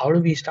how do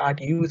we start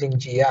using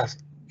GS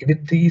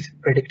with these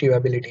predictive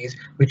abilities,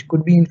 which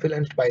could be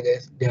influenced by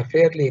this. They are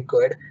fairly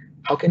good.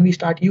 How can we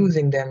start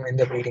using them in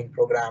the breeding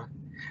program?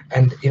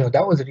 And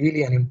that was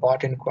really an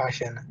important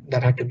question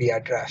that had to be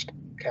addressed.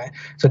 Okay,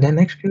 so the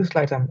next few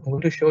slides I'm going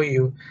to show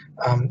you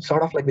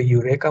sort of like the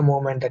eureka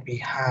moment that we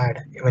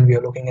had when we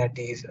were looking at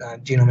these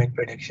genomic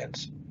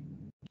predictions.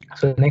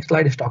 So the next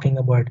slide is talking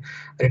about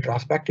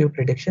retrospective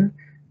prediction.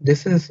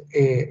 This is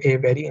a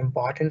very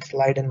important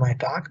slide in my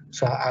talk,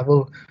 so I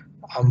will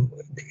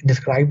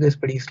describe this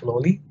pretty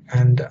slowly,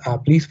 and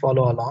please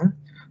follow along.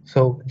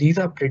 So these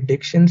are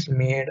predictions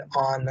made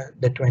on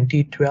the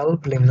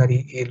 2012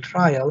 preliminary yield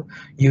trial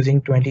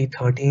using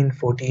 2013,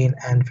 14,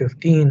 and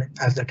 15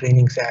 as the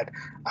training set.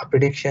 Our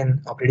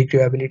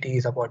predictive ability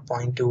is about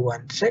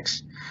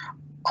 0.216.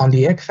 On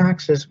the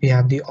x-axis, we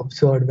have the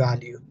observed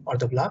value, or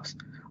the blobs.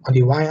 On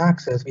the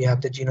y-axis, we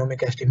have the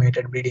genomic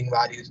estimated breeding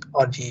values,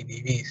 or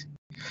GBVs.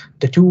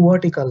 The two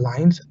vertical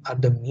lines are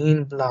the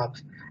mean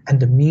blobs and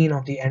the mean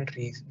of the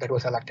entries that were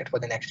selected for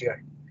the next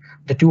year.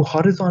 The two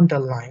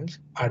horizontal lines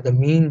are the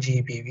mean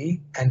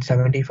GBV and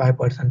 75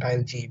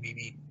 percentile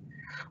GBV.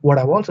 What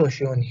I've also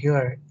shown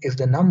here is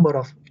the number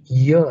of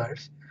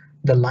years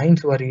the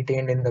lines were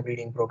retained in the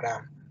breeding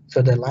program.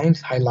 So the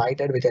lines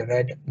highlighted with a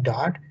red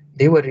dot,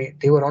 they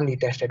were only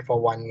tested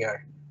for 1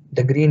 year.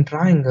 The green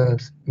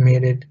triangles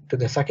made it to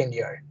the second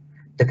year.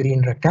 The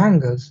green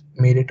rectangles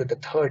made it to the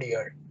third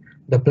year.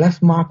 The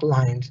plus marked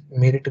lines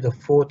made it to the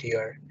fourth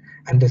year.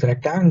 And this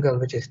rectangle,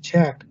 which is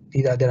checked,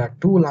 there are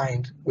two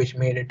lines which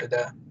made it to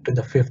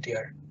the fifth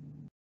year.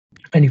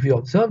 And if you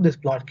observe this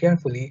plot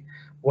carefully,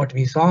 what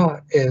we saw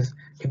is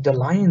if the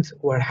lines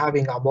were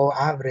having above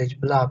average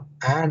blob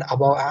and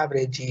above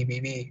average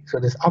GBV, so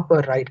this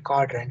upper right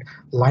quadrant,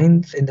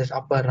 lines in this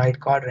upper right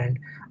quadrant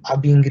are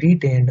being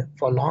retained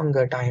for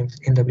longer times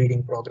in the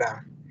breeding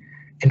program.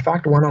 In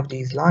fact, one of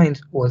these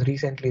lines was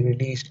recently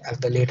released as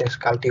the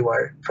latest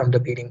cultivar from the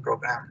breeding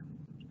program.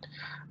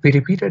 We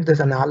repeated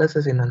this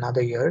analysis in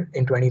another year,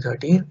 in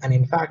 2013, and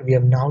in fact, we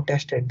have now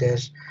tested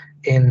this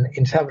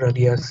in several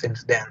years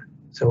since then.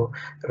 So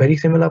a very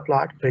similar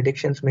plot,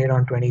 predictions made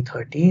on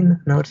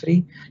 2013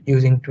 nursery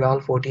using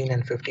 12, 14,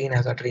 and 15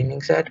 as a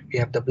training set. We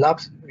have the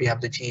blobs, we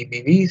have the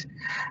GBVs,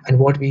 and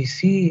what we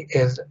see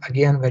is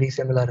again very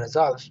similar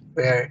results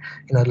where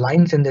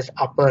lines in this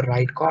upper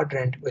right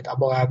quadrant with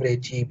above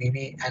average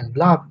GBV and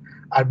blob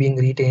are being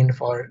retained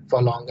for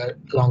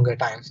longer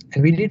times.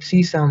 And we did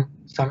see some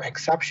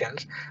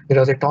exceptions. There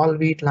was a tall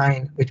wheat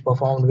line which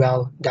performed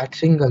well that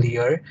single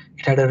year.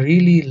 It had a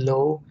really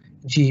low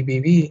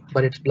GBV,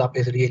 but its blob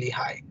is really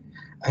high.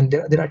 And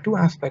there are two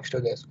aspects to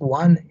this.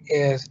 One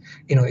is,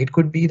 it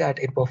could be that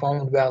it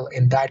performed well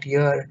in that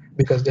year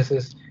because this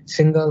is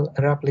single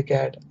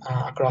replicate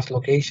across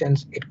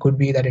locations. It could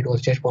be that it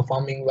was just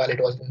performing well. It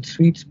was in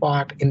sweet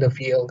spot in the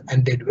field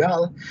and did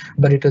well.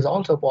 But it is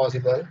also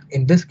possible,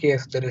 in this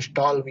case, there is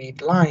tall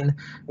wheat line,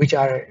 which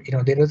are,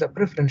 there is a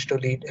preference to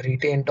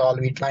retain tall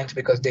wheat lines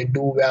because they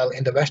do well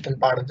in the western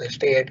part of the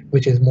state,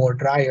 which is more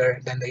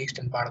drier than the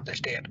eastern part of the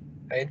state.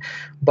 right?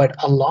 But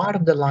a lot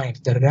of the lines,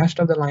 the rest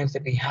of the lines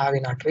that we have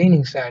in our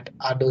training set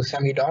are those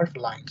semi-dwarf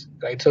lines,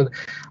 right? So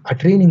our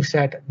training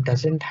set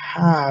doesn't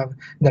have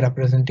the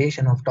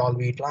representation of tall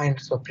wheat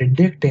lines. So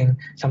predicting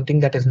something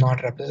that is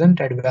not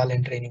represented well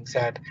in training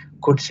set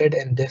could sit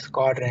in this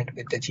quadrant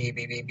with the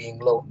GBV being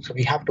low. So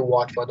we have to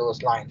watch for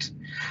those lines.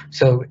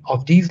 So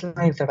of these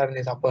lines that are in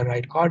this upper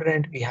right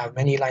quadrant, we have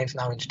many lines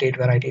now in state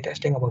variety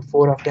testing, about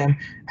 4 of them,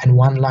 and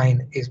one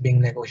line is being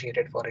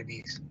negotiated for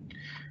release.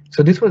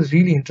 So this was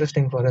really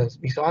interesting for us.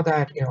 We saw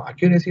that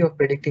accuracy of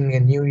predicting a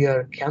new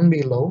year can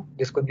be low.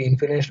 This could be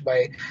influenced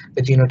by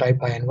the genotype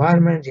by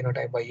environment,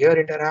 genotype by year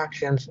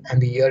interactions,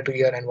 and the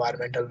year-to-year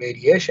environmental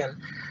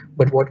variation.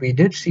 But what we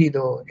did see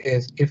though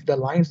is if the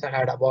lines that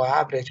had above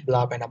average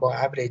BLUP and above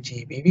average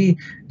GBV,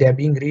 they are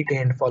being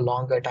retained for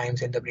longer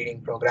times in the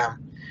breeding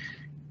program.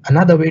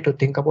 Another way to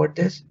think about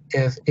this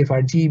is if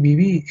our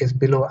GBV is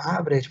below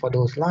average for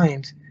those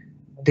lines,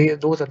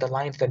 those are the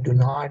lines that do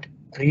not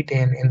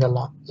retain in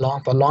the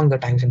for longer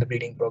times in the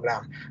breeding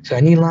program. So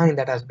any line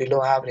that has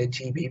below average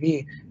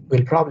GBV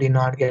will probably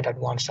not get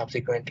advanced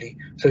subsequently.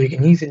 So we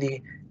can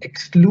easily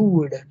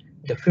exclude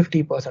the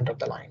 50% of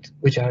the lines,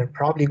 which are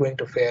probably going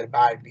to fare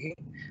badly,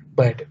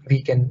 but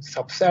we can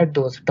subset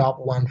those top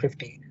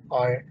 150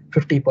 or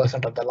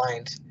 50% of the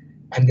lines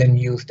and then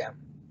use them.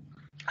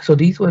 So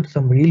these were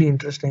some really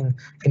interesting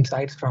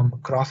insights from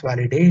cross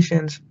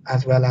validations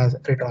as well as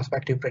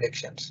retrospective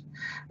predictions.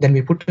 Then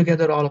we put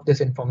together all of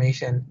this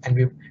information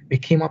and we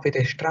came up with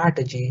a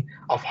strategy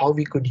of how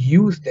we could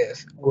use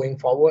this going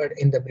forward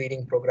in the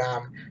breeding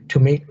program to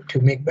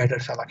make better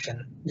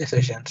selection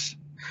decisions.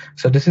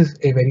 So this is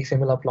a very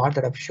similar plot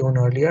that I've shown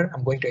earlier.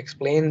 I'm going to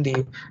explain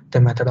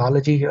the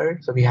methodology here.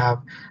 So we have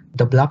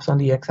the BLUPs on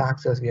the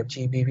x-axis, we have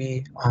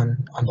GBV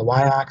on the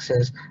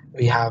y-axis,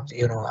 we have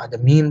the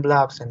mean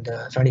BLUPs and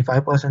the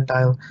 75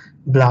 percentile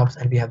BLUPs,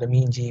 and we have the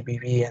mean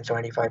GBV and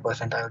 75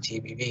 percentile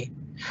GBV.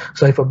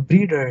 So if a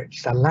breeder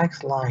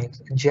selects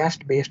lines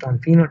just based on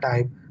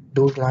phenotype,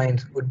 those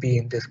lines would be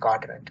in this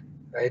quadrant,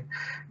 right?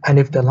 And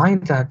if the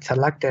lines are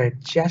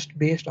selected just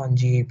based on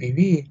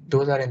GBV,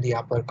 those are in the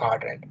upper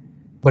quadrant.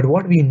 But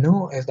what we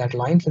know is that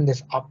lines in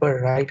this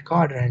upper right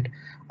quadrant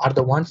are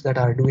the ones that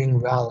are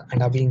doing well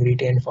and are being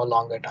retained for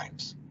longer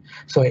times.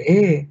 So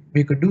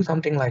we could do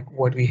something like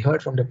what we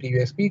heard from the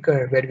previous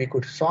speaker, where we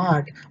could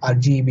sort our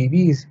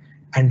GBVs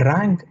and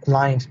rank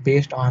lines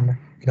based on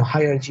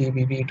higher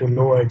GBV to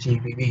lower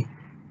GBV.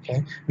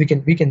 Okay, we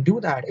can do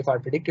that if our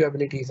predictive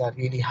abilities are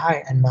really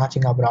high and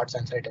matching our broad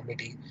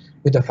sensitivity.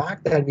 With the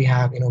fact that we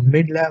have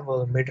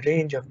mid-level,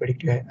 mid-range of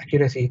predictive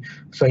accuracy,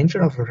 so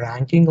instead of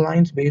ranking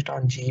lines based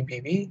on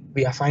GBV,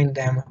 we assign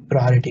them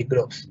priority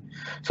groups.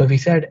 So we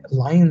said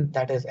line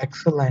that is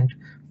excellent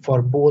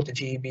for both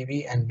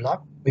GBV and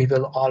BLUP, we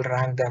will all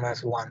rank them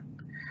as 1.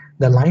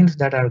 The lines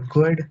that are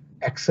good,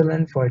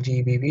 excellent for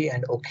GBV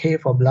and okay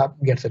for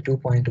BLUP gets a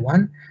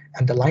 2.1,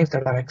 and the lines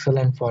that are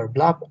excellent for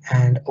BLUP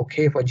and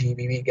okay for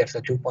GBV gets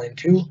a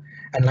 2.2,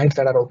 and lines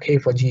that are okay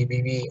for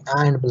GBV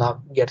and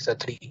BLUP gets a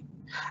 3.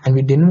 And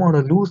we didn't want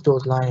to lose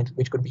those lines,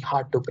 which could be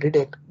hard to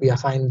predict. We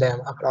assigned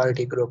them a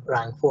priority group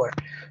rank 4.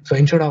 So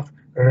instead of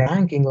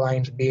ranking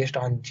lines based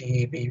on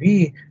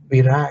GBV,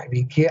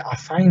 we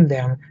assign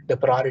them the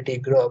priority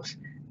groups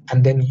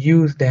and then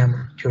use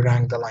them to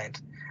rank the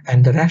lines.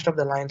 And the rest of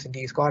the lines in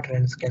these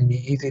quadrants can be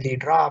easily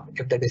dropped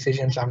if the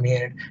decisions are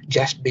made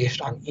just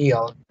based on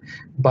EL.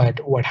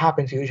 But what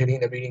happens usually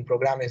in the breeding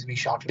program is we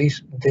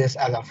shortlist this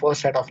as a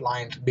first set of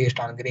lines based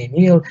on grain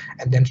yield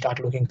and then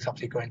start looking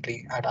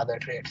subsequently at other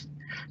traits.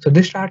 So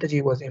this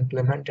strategy was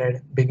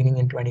implemented beginning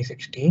in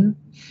 2016.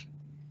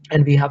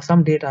 And we have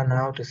some data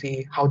now to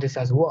see how this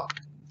has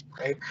worked.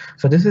 Right?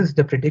 So this is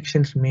the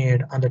predictions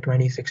made on the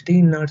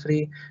 2016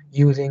 nursery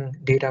using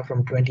data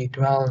from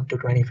 2012 to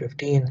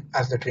 2015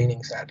 as the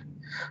training set.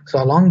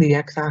 So along the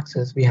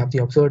x-axis, we have the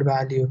observed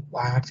value,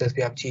 y-axis,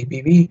 we have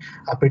GBV.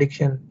 Our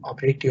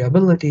predictive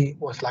ability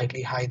was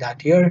slightly high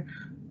that year.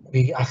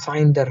 We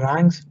assigned the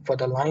ranks for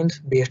the lines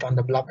based on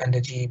the BLUP and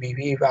the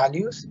GBV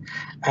values.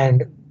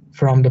 And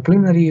from the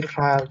preliminary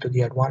trial to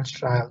the advanced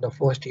trial, the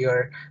first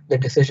year, the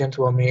decisions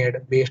were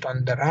made based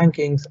on the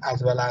rankings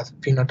as well as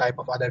phenotype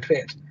of other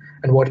traits.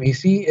 And what we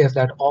see is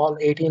that all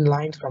 18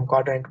 lines from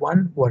quadrant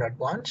 1 were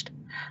advanced.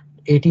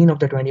 18 of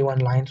the 21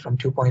 lines from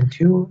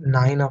 2.2,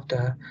 9 of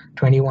the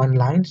 21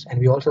 lines, and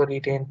we also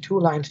retained 2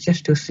 lines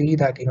just to see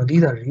that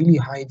these are really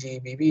high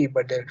GBV,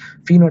 but the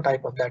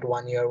phenotype of that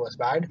 1 year was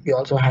bad. We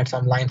also had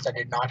some lines that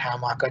did not have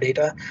marker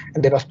data,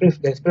 and there's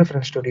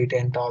preference to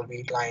retain tall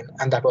wheat line,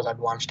 and that was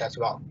advanced as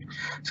well.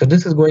 So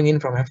this is going in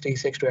from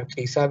F36 to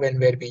F37,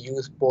 where we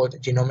use both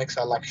genomic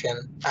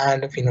selection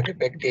and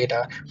phenotypic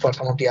data for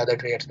some of the other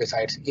traits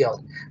besides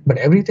yield. But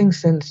everything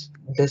since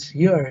this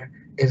year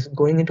is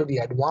going into the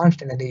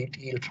advanced and elite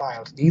yield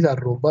trials. These are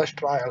robust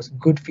trials,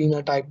 good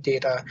phenotype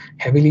data,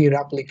 heavily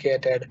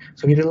replicated.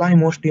 So we rely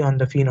mostly on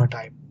the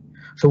phenotype.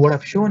 So what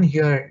I've shown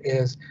here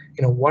is,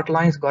 what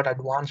lines got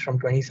advanced from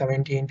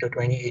 2017 to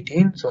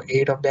 2018. So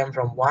 8 of them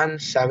from 1,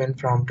 7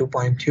 from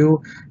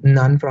 2.2,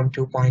 none from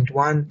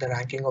 2.1. The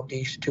ranking of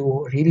these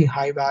two really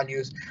high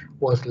values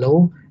was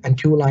low, and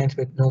 2 lines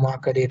with no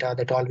marker data,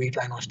 the tall wheat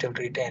line was still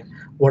retained.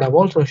 What I've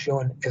also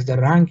shown is the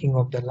ranking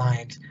of the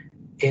lines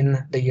in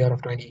the year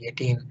of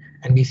 2018,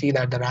 and we see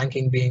that the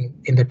ranking being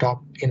in the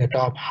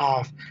top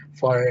half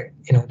for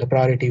the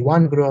priority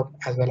 1 group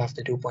as well as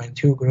the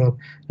 2.2 group.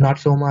 Not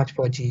so much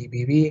for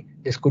GBV.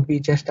 This could be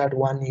just that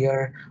 1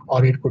 year,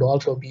 or it could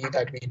also be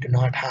that we do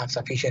not have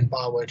sufficient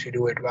power to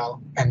do it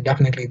well, and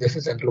definitely this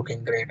isn't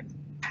looking great.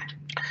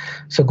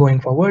 So going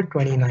forward,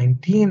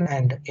 2019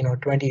 and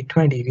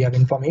 2020, we have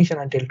information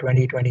until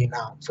 2020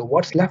 now. So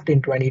what's left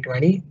in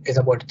 2020 is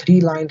about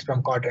 3 lines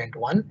from quadrant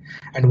 1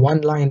 and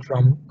 1 line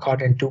from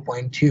quadrant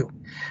 2.2.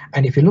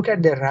 And if you look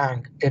at their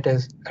rank, it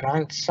is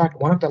ranked second.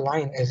 One of the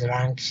line is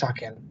ranked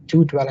second.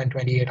 2, 12, and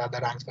 28 are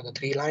the ranks for the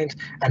 3 lines,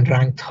 and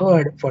ranked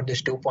third for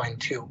this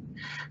 2.2.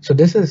 So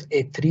this is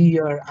a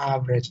 3-year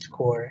average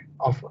score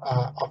of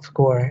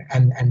score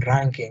and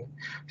ranking.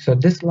 So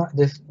this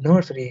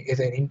nursery is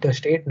an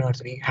interstate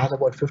nursery, has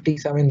about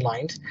 57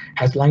 lines,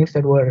 has lines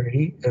that were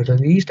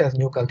released as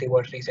new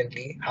cultivars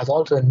recently, has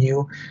also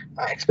new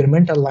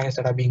experimental lines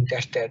that are being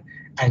tested.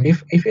 And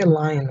if a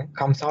line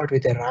comes out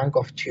with a rank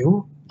of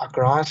 2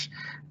 across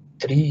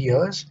 3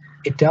 years,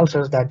 it tells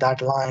us that that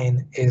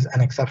line is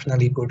an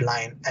exceptionally good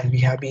line, and we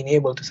have been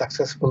able to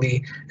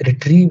successfully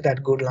retrieve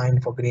that good line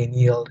for grain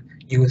yield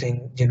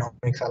using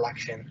genomic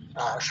selection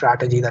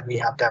strategy that we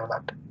have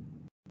developed.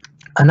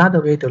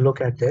 Another way to look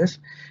at this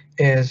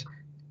is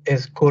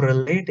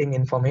correlating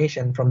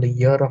information from the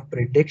year of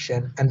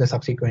prediction and the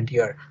subsequent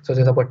year. So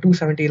there's about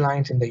 270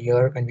 lines in the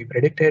year when we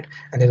predicted,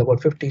 and there's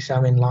about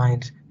 57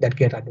 lines that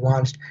get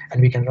advanced, and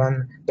we can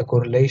run the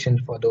correlation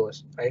for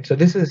those, right? So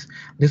this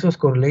was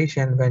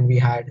correlation when we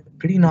had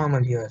pretty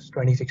normal years,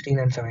 2016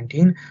 and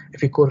 17.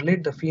 If we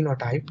correlate the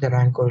phenotype, the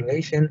rank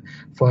correlation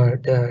for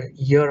the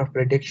year of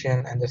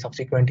prediction and the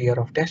subsequent year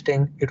of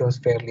testing, it was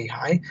fairly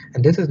high.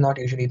 And this is not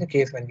usually the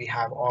case when we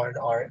have odd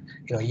or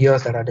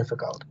years that are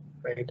difficult,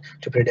 right,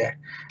 to predict.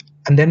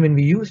 And then when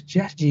we use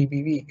just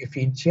GBV, if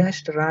we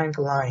just rank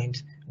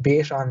lines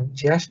based on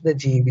just the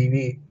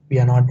GBV, we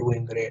are not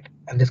doing great.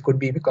 And this could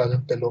be because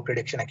of the low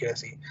prediction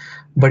accuracy.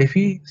 But if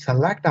we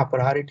select our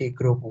priority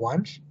group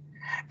once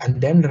and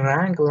then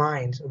rank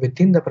lines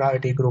within the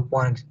priority group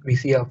once, we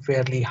see a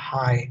fairly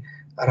high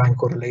rank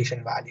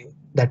correlation value.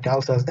 That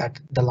tells us that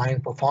the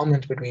line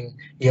performance between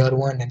year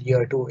 1 and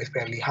year 2 is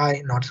fairly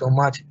high, not so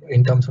much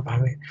in terms of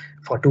how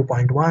for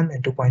 2.1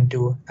 and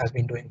 2.2 has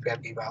been doing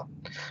fairly well.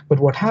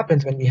 But what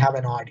happens when we have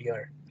an odd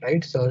year,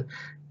 right? So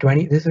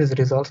this is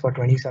results for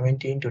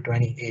 2017 to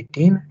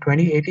 2018.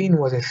 2018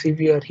 was a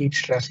severe heat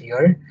stress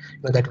year.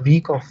 That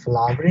week of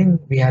flowering,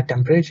 we had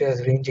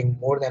temperatures ranging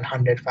more than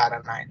 100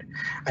 Fahrenheit.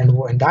 And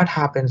when that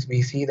happens,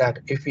 we see that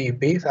if we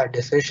base our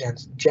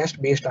decisions just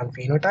based on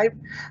phenotype,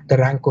 the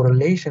rank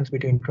correlations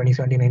between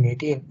 2017 and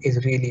 18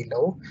 is really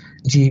low.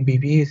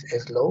 GBVs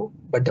is low,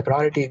 but the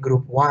priority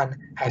group 1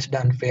 has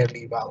done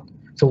fairly well.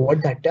 So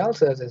what that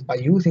tells us is by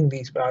using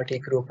these priority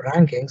group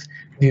rankings,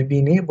 we've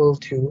been able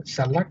to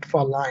select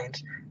for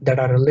lines that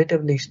are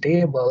relatively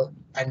stable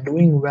and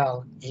doing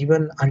well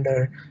even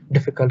under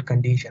difficult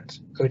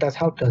conditions. So it has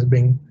helped us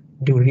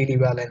do really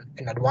well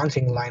in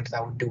advancing lines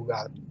that would do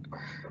well.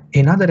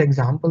 Another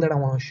example that I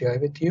want to share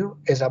with you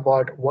is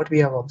about what we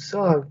have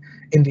observed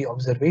in the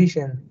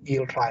observation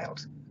yield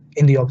trials.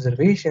 In the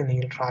observation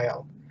yield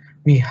trial,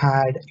 we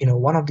had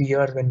one of the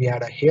years when we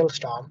had a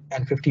hailstorm,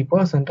 and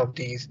 50%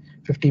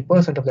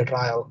 of the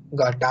trial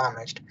got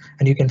damaged,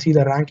 and you can see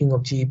the ranking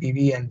of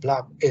GPV and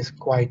BLUP is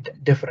quite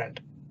different.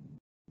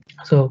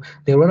 So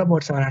there were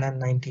about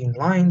 719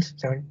 lines,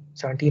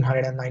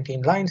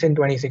 1,719 lines in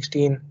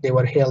 2016. They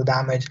were hail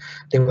damaged.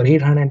 There were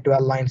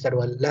 812 lines that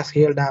were less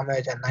hail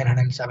damaged, and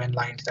 907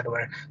 lines that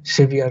were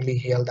severely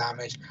hail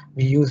damaged.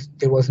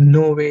 There was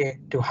no way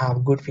to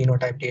have good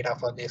phenotype data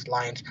for these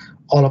lines.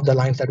 All of the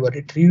lines that were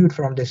retrieved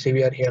from the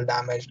severe hail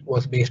damage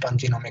was based on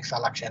genomic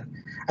selection.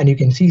 And you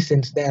can see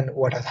since then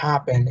what has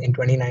happened. In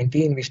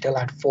 2019, we still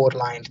had 4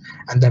 lines,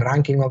 and the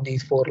ranking of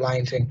these 4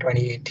 lines in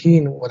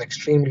 2018 was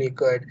extremely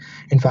good.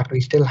 In fact,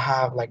 we still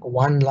have like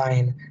 1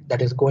 line that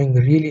is going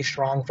really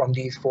strong from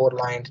these 4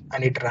 lines,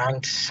 and it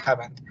ranked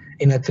 7th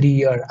in a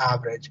 3-year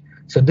average.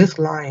 So this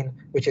line,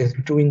 which is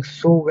doing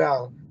so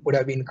well, would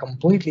have been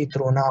completely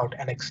thrown out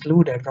and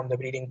excluded from the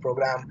breeding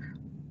program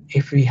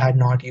if we had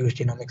not used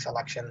genomic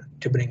selection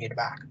to bring it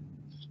back.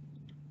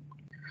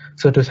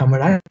 So to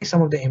summarize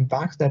some of the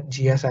impacts that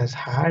GS has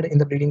had in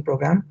the breeding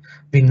program,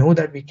 we know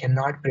that we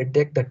cannot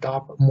predict the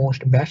top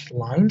most best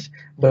lines,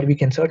 but we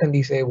can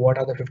certainly say what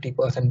are the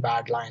 50%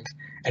 bad lines.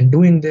 And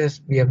doing this,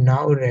 we have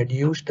now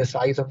reduced the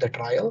size of the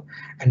trial,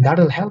 and that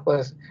will help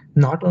us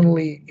not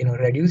only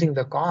reducing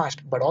the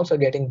cost, but also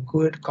getting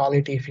good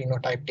quality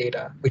phenotype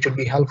data, which would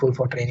be helpful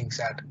for training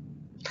set.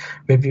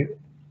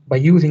 By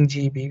using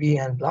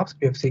GBV and blobs,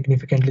 we have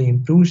significantly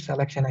improved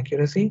selection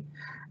accuracy.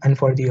 And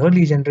for the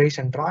early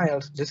generation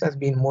trials, this has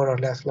been more or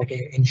less like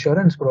an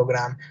insurance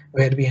program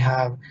where we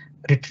have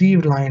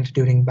retrieved lines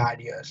during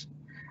bad years.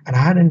 And I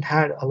hadn't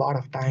had a lot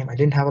of time. I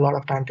didn't have a lot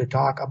of time to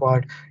talk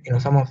about,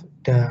 some of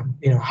the,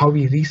 how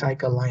we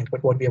recycle lines.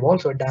 But what we have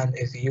also done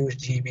is use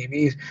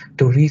GBVs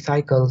to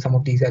recycle some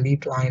of these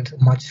elite lines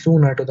much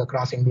sooner to the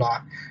crossing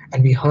block.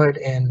 And we heard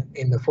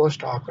in the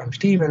first talk from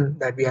Stephen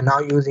that we are now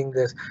using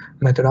this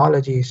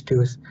methodologies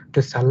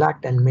to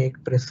select and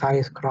make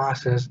precise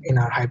crosses in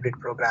our hybrid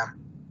program.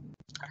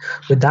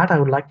 With that, I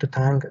would like to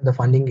thank the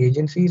funding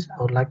agencies.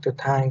 I would like to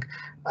thank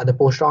the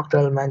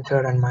postdoctoral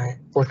mentor and my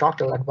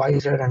postdoctoral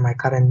advisor and my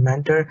current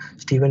mentor,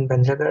 Stephen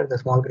Benzager, the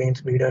small grains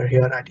breeder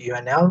here at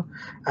UNL,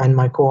 and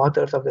my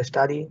co-authors of the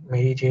study,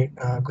 Mary J.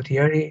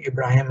 Gutierrez,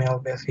 Ibrahim El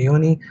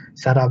Bessioni,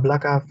 Sarah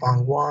Blaka,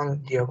 Fang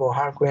Wang, Diego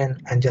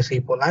Harquin, and Jesse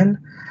Polan.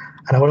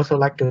 And I would also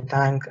like to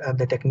thank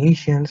the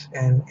technicians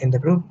in the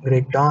group,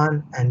 Greg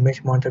Don and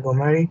Mitch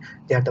Montgomery.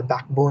 They are the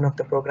backbone of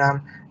the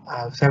program.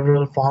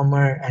 Several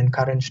former and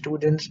current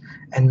students,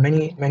 and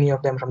many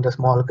of them from the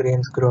small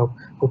grains group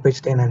who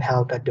pitched in and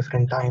helped at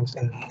different times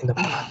in the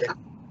project.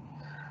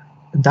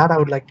 With that, I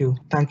would like to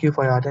thank you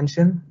for your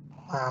attention.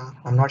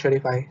 I'm not sure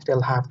if I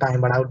still have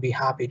time, but I would be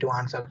happy to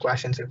answer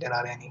questions if there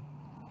are any.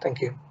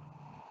 Thank you.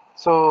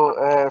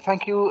 So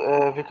thank you,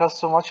 Vikas,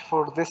 so much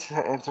for this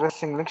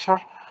interesting lecture.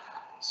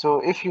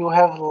 So if you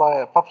have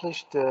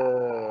published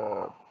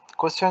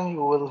question,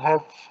 you will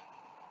have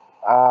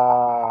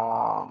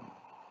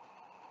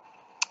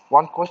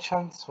one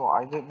question. So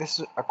this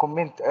is a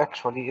comment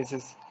actually. Is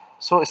this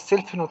so? Still,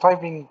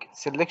 phenotyping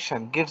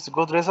selection gives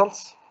good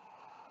results.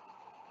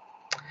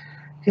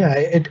 Yeah,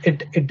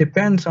 it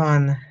depends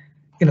on,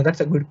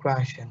 that's a good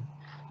question.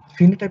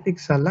 Phenotypic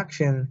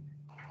selection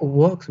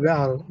works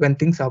well when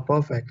things are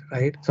perfect,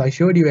 right? So I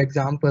showed you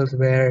examples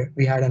where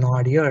we had an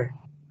odd year,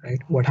 right?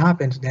 What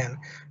happens then?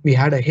 We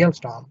had a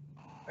hailstorm,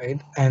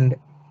 right? And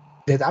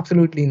there's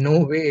absolutely no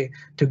way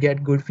to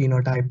get good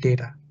phenotype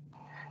data,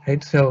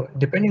 right? So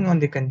depending on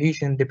the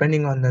condition,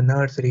 depending on the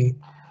nursery,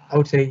 I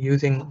would say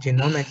using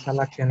genomic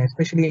selection,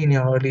 especially in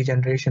your early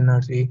generation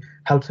nursery,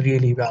 helps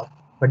really well.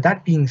 But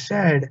that being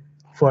said,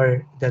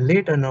 for the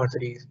later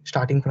nurseries,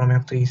 starting from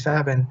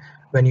F37,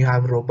 when you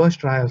have robust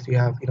trials, you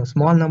have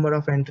small number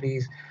of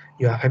entries,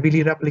 you have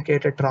heavily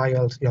replicated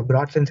trials, your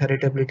broad sense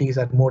heritability is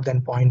at more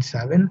than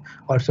 0.7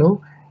 or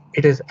so,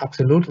 it is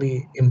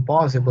absolutely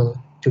impossible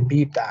to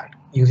beat that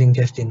using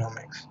just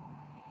genomics.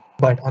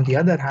 But on the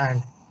other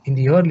hand, in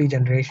the early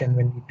generation,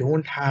 when we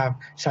don't have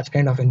such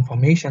kind of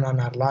information on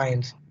our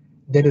lines,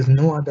 there is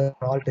no other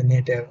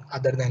alternative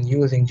other than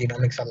using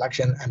genomic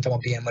selection and some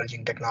of the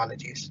emerging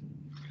technologies.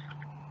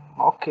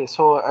 Okay,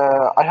 so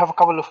I have a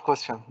couple of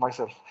questions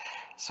myself.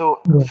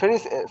 So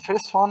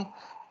first one,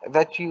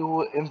 that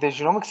you in the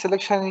genomic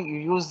selection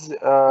you use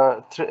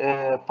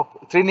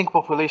training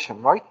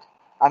population, right?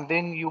 And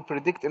then you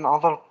predict in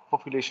other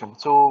population.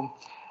 So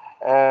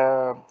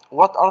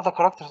what are the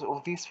characters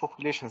of these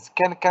populations?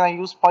 Can I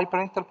use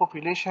biparental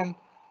population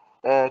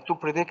to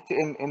predict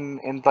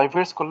in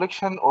diverse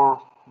collection, or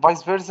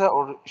vice versa,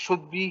 or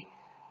should be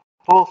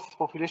both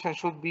population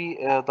should be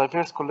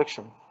diverse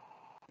collection?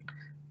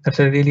 That's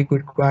a really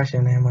good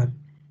question, Ahmed.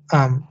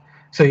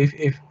 So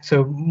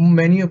so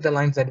many of the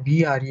lines that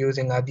we are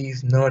using are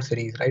these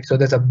nurseries, right? So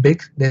there's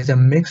a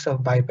mix of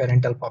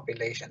biparental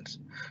populations.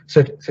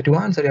 So to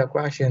answer your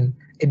question,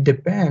 it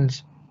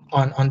depends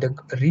on the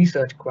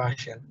research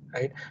question,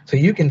 right? So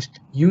you can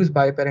use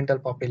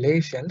biparental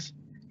populations.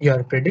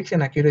 Your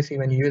prediction accuracy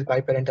when you use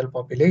biparental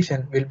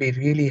population will be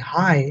really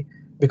high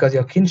because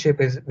your kinship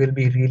will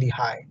be really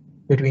high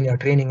between your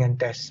training and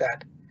test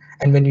set.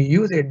 And when you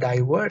use a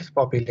diverse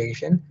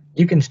population,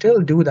 you can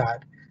still do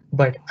that.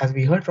 But as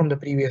we heard from the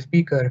previous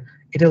speaker,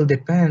 it'll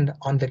depend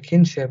on the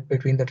kinship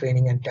between the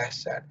training and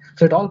test set.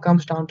 So it all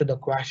comes down to the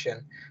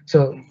question.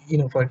 So,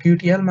 for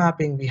QTL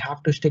mapping, we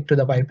have to stick to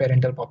the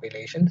biparental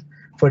populations.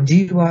 For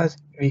GWAS,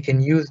 we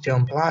can use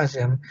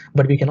germplasm,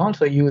 but we can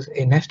also use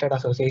a nested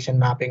association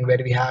mapping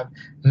where we have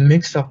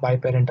mix of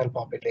biparental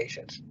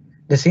populations.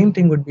 The same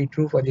thing would be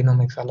true for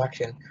genomic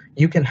selection.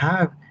 You can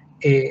have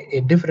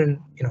a different,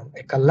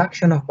 a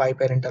collection of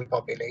biparental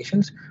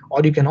populations,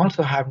 or you can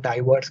also have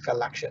diverse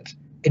collections.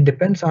 It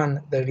depends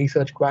on the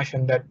research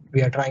question that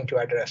we are trying to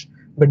address.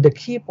 But the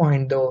key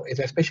point, though, is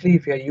especially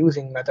if you're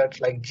using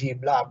methods like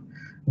GBlob,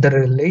 the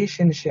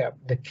relationship,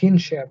 the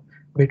kinship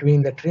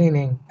between the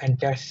training and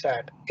test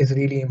set is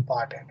really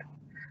important,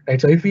 right?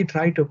 So if we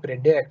try to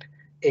predict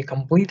a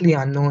completely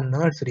unknown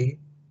nursery,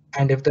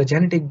 and if the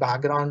genetic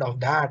background of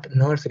that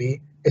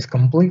nursery is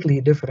completely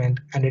different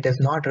and it is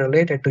not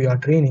related to your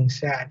training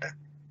set,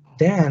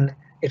 then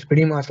it's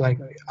pretty much like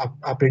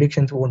our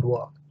predictions won't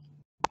work.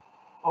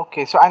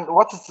 Okay, so and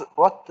what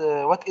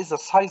is the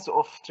size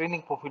of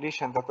training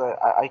population that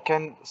I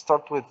can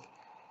start with?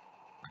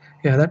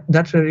 Yeah,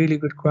 that's a really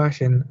good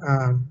question,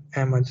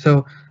 Ahmed.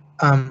 So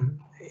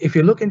if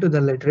you look into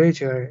the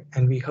literature,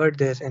 and we heard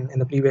this in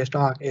the previous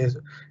talk, is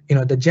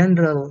the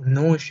general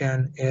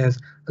notion is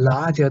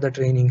larger the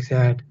training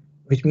set,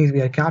 which means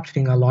we are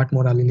capturing a lot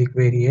more allelic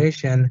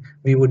variation,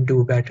 we would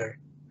do better,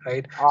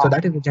 right? So Ah,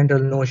 that is the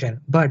general notion.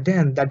 But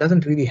then that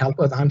doesn't really help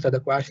us answer the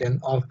question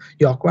of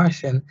your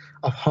question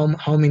of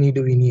how many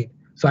do we need.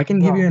 So I can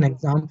give yeah. you an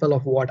example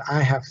of what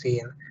I have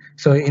seen.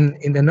 So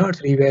in the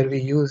nursery where we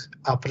use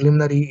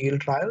preliminary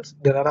yield trials,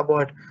 there are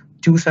about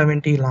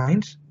 270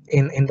 lines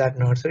in that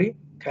nursery.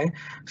 Okay,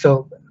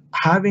 so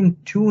having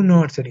two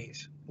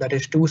nurseries, that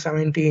is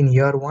 270 in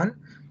year one,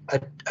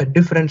 a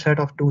different set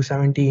of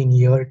 270 in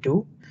year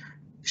two,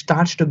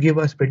 starts to give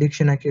us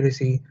prediction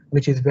accuracy,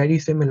 which is very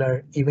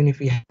similar even if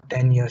we have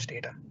 10 years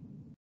data.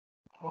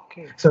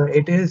 Okay. So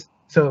it is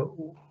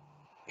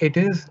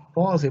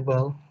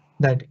possible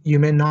that you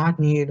may not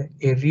need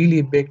a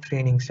really big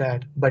training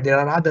set, but there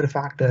are other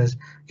factors,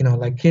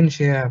 like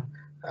kinship,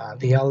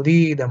 the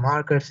LD, the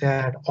marker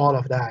set, all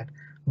of that.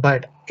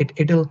 But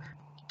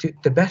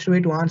the best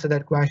way to answer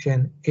that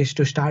question is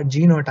to start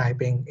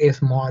genotyping a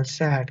small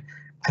set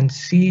and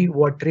see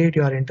what trait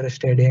you are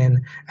interested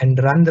in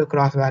and run the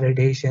cross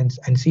validations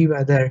and see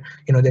whether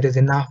there is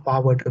enough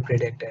power to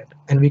predict it,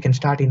 and we can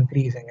start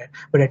increasing it.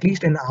 But at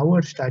least in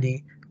our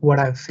study, what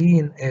I've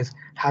seen is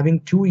having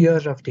 2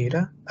 years of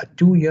data,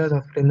 2 years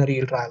of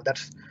preliminary trial,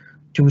 that's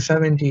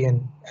 270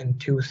 and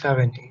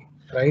 270,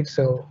 right?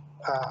 So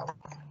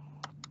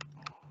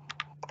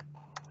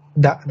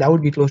that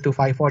would be close to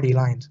 540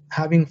 lines.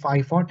 Having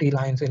 540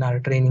 lines in our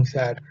training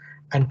set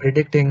and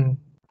predicting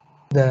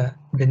the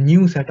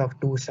new set of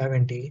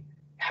 270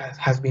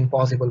 has been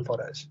possible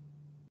for us.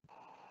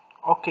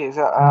 Okay.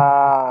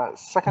 The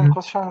second Mhm.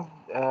 question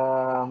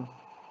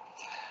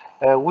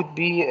would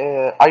be,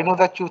 I know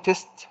that you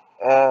test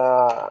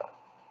uh,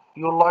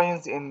 your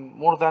lines in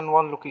more than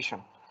one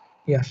location.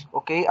 Yes.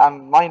 Okay,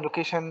 and 9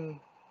 location,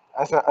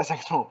 as I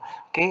know.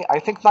 Okay, I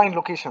think 9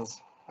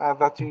 locations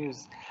that you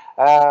use.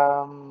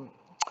 Um,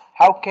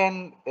 how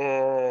can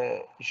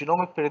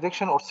genomic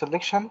prediction or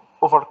selection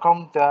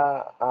overcome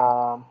the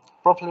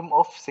problem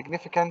of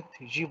significant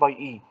G by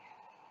E?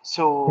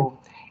 So,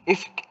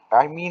 if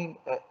I mean,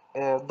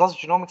 does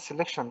genomic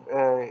selection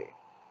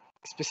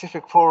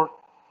specific for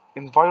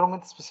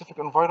environment, specific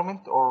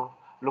environment, or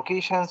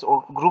locations,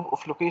 or group of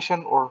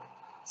location, or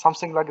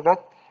something like that?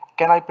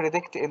 Can I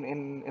predict in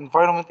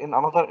environment, in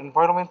another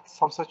environment,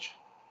 some such?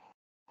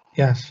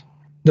 Yes,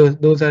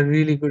 those are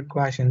really good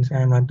questions,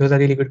 Ahmad. Those are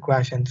really good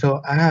questions.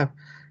 So I have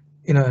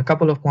a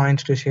couple of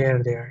points to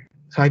share there.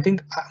 So I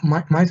think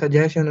my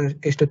suggestion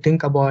is to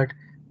think about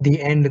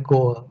the end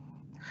goal.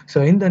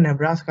 So in the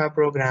Nebraska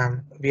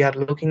program, we are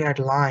looking at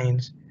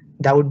lines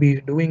that would be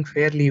doing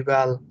fairly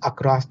well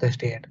across the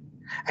state.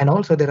 And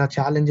also there are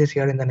challenges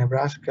here in the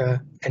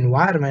Nebraska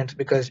environments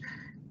because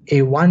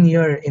a 1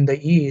 year in the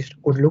east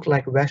would look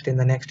like west in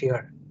the next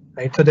year,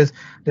 right? So there's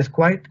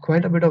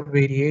quite a bit of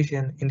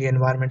variation in the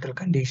environmental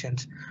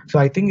conditions. So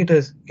I think it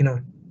is,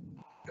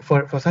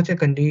 for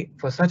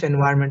such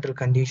environmental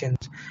conditions,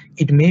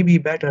 it may be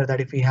better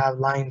that if we have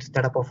lines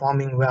that are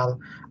performing well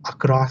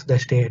across the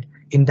state.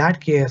 In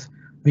that case,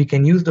 we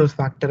can use those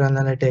factor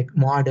analytic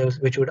models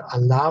which would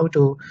allow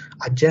to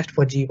adjust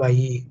for G by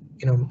E,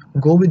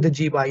 go with the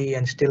G by E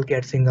and still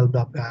get single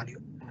block value.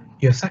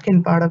 Your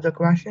second part of the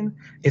question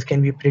is,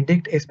 can we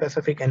predict a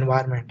specific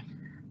environment?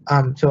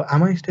 So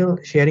am I still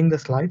sharing the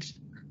slides?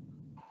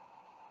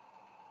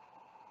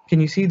 Can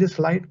you see the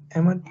slide,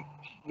 Ahmed?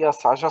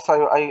 Yes, I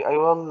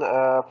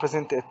will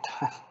present it.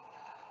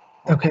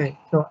 Okay. Okay,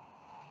 so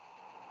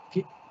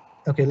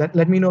okay,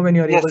 let me know when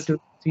you're able Yes. to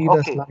see the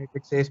Okay. slide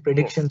which says Yes.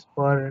 predictions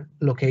per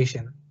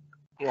location.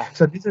 Yes.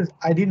 So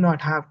I did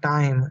not have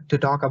time to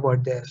talk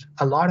about this.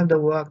 A lot of the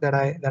work that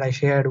I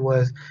shared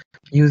was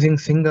using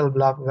single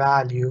block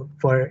value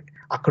for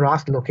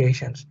across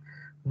locations.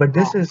 But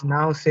this Oh. is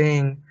now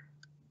saying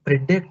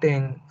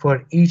predicting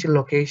for each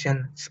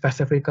location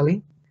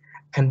specifically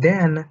and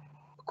then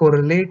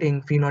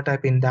correlating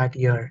phenotype in that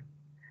year.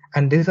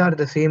 And these are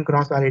the same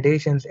cross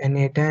validations,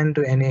 NA10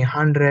 to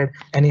NA100.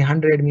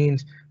 NA100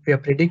 means we are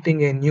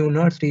predicting a new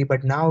nursery,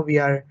 but now we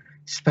are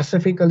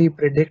specifically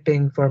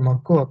predicting for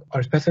McCook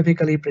or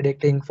specifically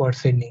predicting for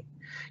Sydney.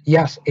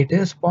 Yes, it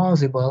is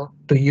possible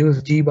to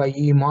use G by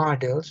E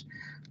models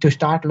to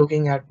start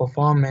looking at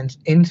performance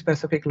in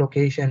specific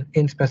location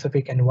in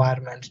specific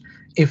environments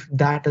if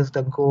that is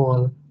the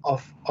goal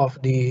of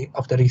the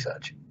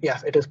research.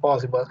 Yes, it is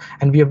possible,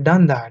 and we have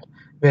done that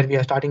where we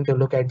are starting to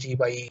look at G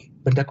by E.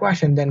 But the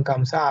question then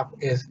comes up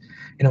is,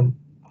 you know,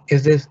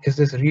 is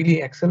this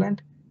really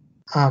excellent?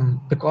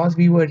 Because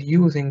we were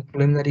using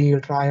preliminary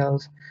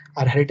trials,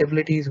 our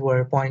heritabilities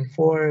were zero point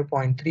 0.4, zero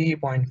point 0.3, zero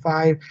point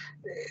 0.5.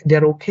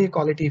 They're okay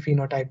quality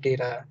phenotype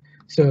data.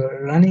 So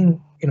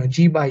running,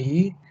 G by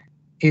E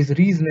is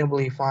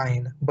reasonably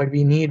fine, but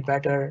we need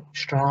better,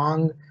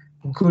 strong,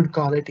 good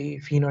quality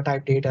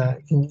phenotype data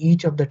in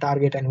each of the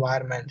target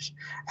environments.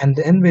 And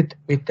then with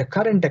the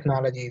current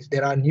technologies,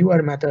 there are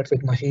newer methods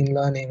with machine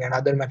learning and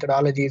other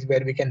methodologies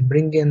where we can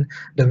bring in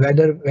the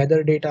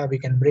weather data, we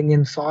can bring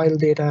in soil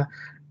data,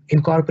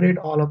 incorporate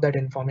all of that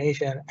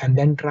information, and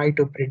then try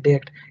to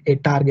predict a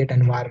target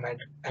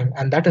environment.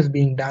 And that is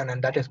being done,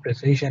 and that is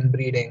precision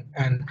breeding.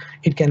 And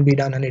it can be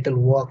done, and it'll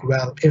work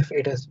well if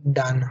it is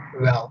done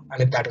well,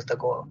 and if that is the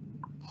goal.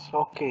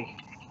 Okay.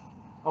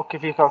 Okay,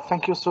 Vikas,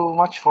 thank you so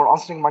much for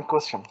answering my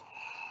question.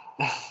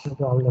 No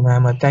problem,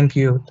 Ahmed. Thank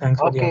you. Thanks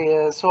for the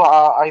Okay, so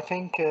I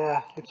think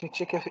let me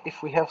check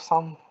if we have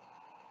some.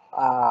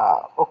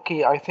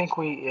 Okay, I think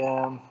we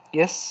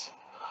yes,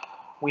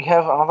 we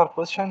have another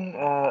question.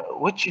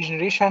 Which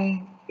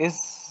generation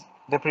is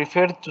the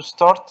preferred to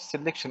start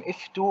selection?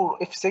 F2,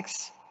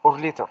 F6, or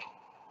later?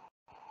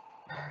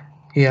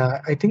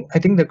 Yeah, I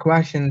think the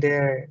question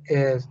there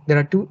is there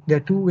are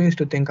two ways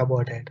to think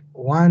about it.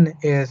 One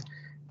is,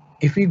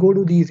 if we go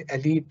to these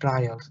elite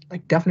trials,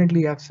 like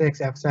definitely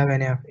F6,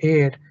 F7,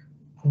 F8,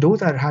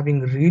 those are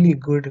having really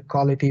good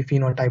quality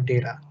phenotype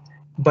data.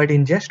 But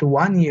in just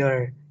 1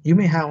 year, you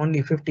may have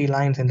only 50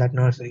 lines in that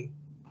nursery.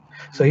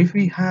 So if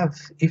you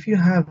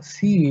have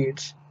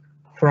seeds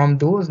from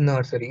those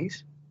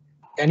nurseries,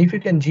 and if you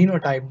can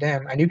genotype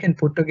them and you can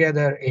put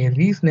together a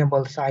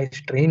reasonable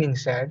size training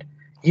set,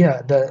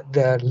 yeah,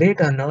 the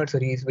later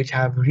nurseries which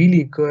have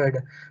really good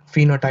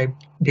phenotype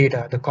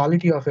data, the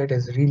quality of it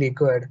is really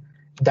good,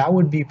 that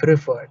would be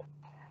preferred.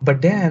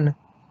 But then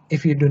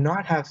if you do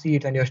not have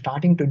seeds and you're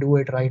starting to do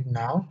it right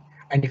now,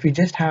 and if you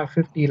just have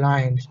 50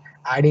 lines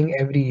adding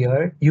every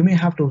year, you may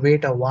have to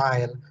wait a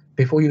while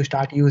before you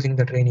start using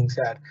the training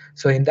set.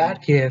 So in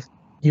that case,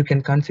 you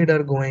can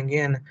consider going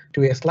in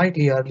to a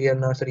slightly earlier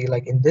nursery.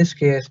 Like in this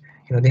case,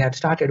 they had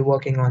started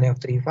working on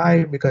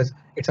F35 because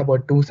it's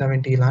about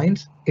 270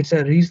 lines. It's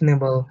a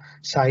reasonable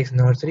size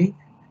nursery.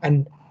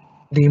 And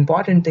the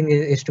important thing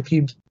is to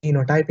keep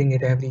genotyping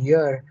it every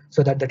year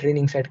so that the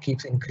training set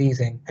keeps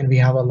increasing and we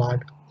have a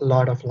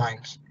lot of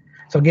lines.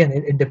 So again,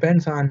 it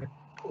depends on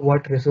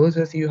what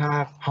resources you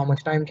have, how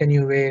much time can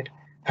you wait,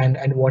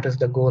 and what is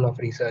the goal of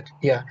research.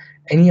 Yeah,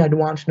 any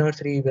advanced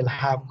nursery will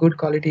have good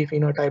quality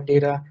phenotype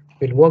data,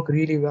 will work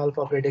really well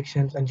for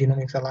predictions and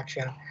genomic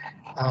selection.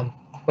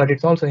 But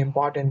it's also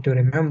important to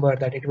remember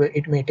that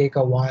it may take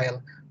a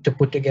while to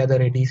put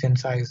together a decent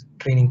sized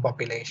training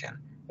population.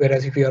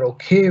 Whereas if you are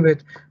okay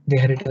with the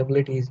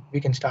heritabilities, we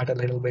can start a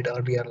little bit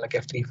earlier, like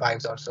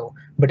F35s or so.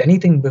 But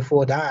anything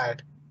before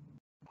that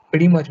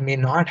pretty much may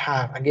not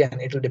have. Again,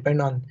 it will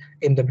depend on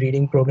in the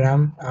breeding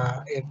program,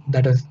 if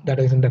that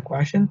is in the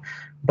question.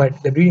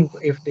 But the breeding,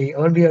 if the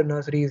earlier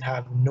nurseries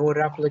have no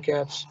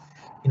replicates,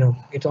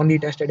 it's only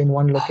tested in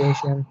one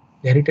location,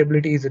 the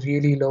heritability is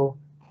really low,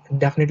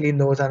 definitely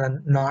those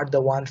are not the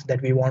ones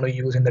that we want to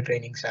use in the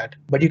training set.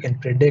 But you can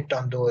predict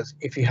on those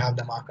if you have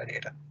the marker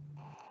data.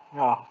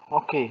 Yeah,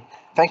 okay.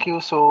 Thank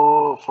you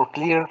so for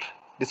clear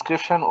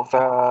description of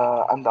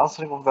the and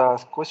answering of the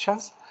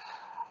questions.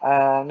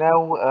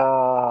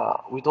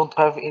 Now we don't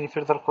have any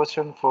further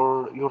question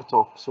for your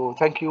talk. So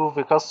thank you,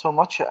 Vikas, so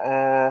much.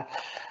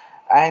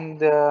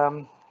 And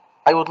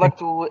I would like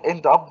to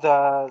end up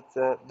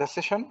the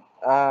session.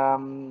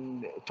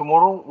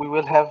 Tomorrow we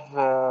will have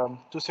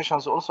two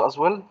sessions also as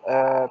well.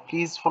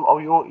 Please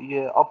follow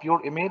up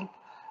your email,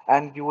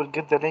 and you will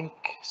get the link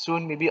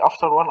soon, maybe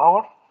after 1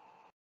 hour.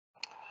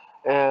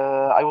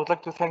 I would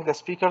like to thank the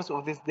speakers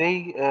of this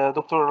day,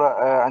 Dr.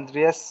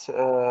 Andreas.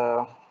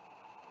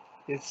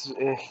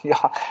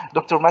 Yeah,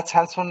 Dr. Mats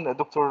Hansson,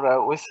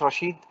 Dr. Wes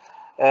Rashid,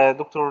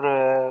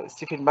 Dr.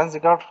 Stephen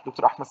Banzigar,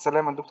 Dr. Ahmed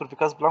Salam, and Dr.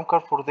 Vikas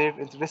Belamkar for their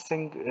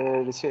interesting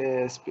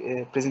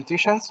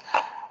presentations.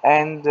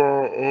 And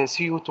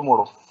see you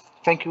tomorrow.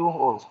 Thank you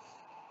all.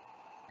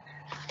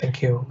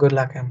 Thank you. Good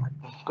luck, Ahmed.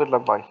 Good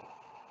luck. Bye.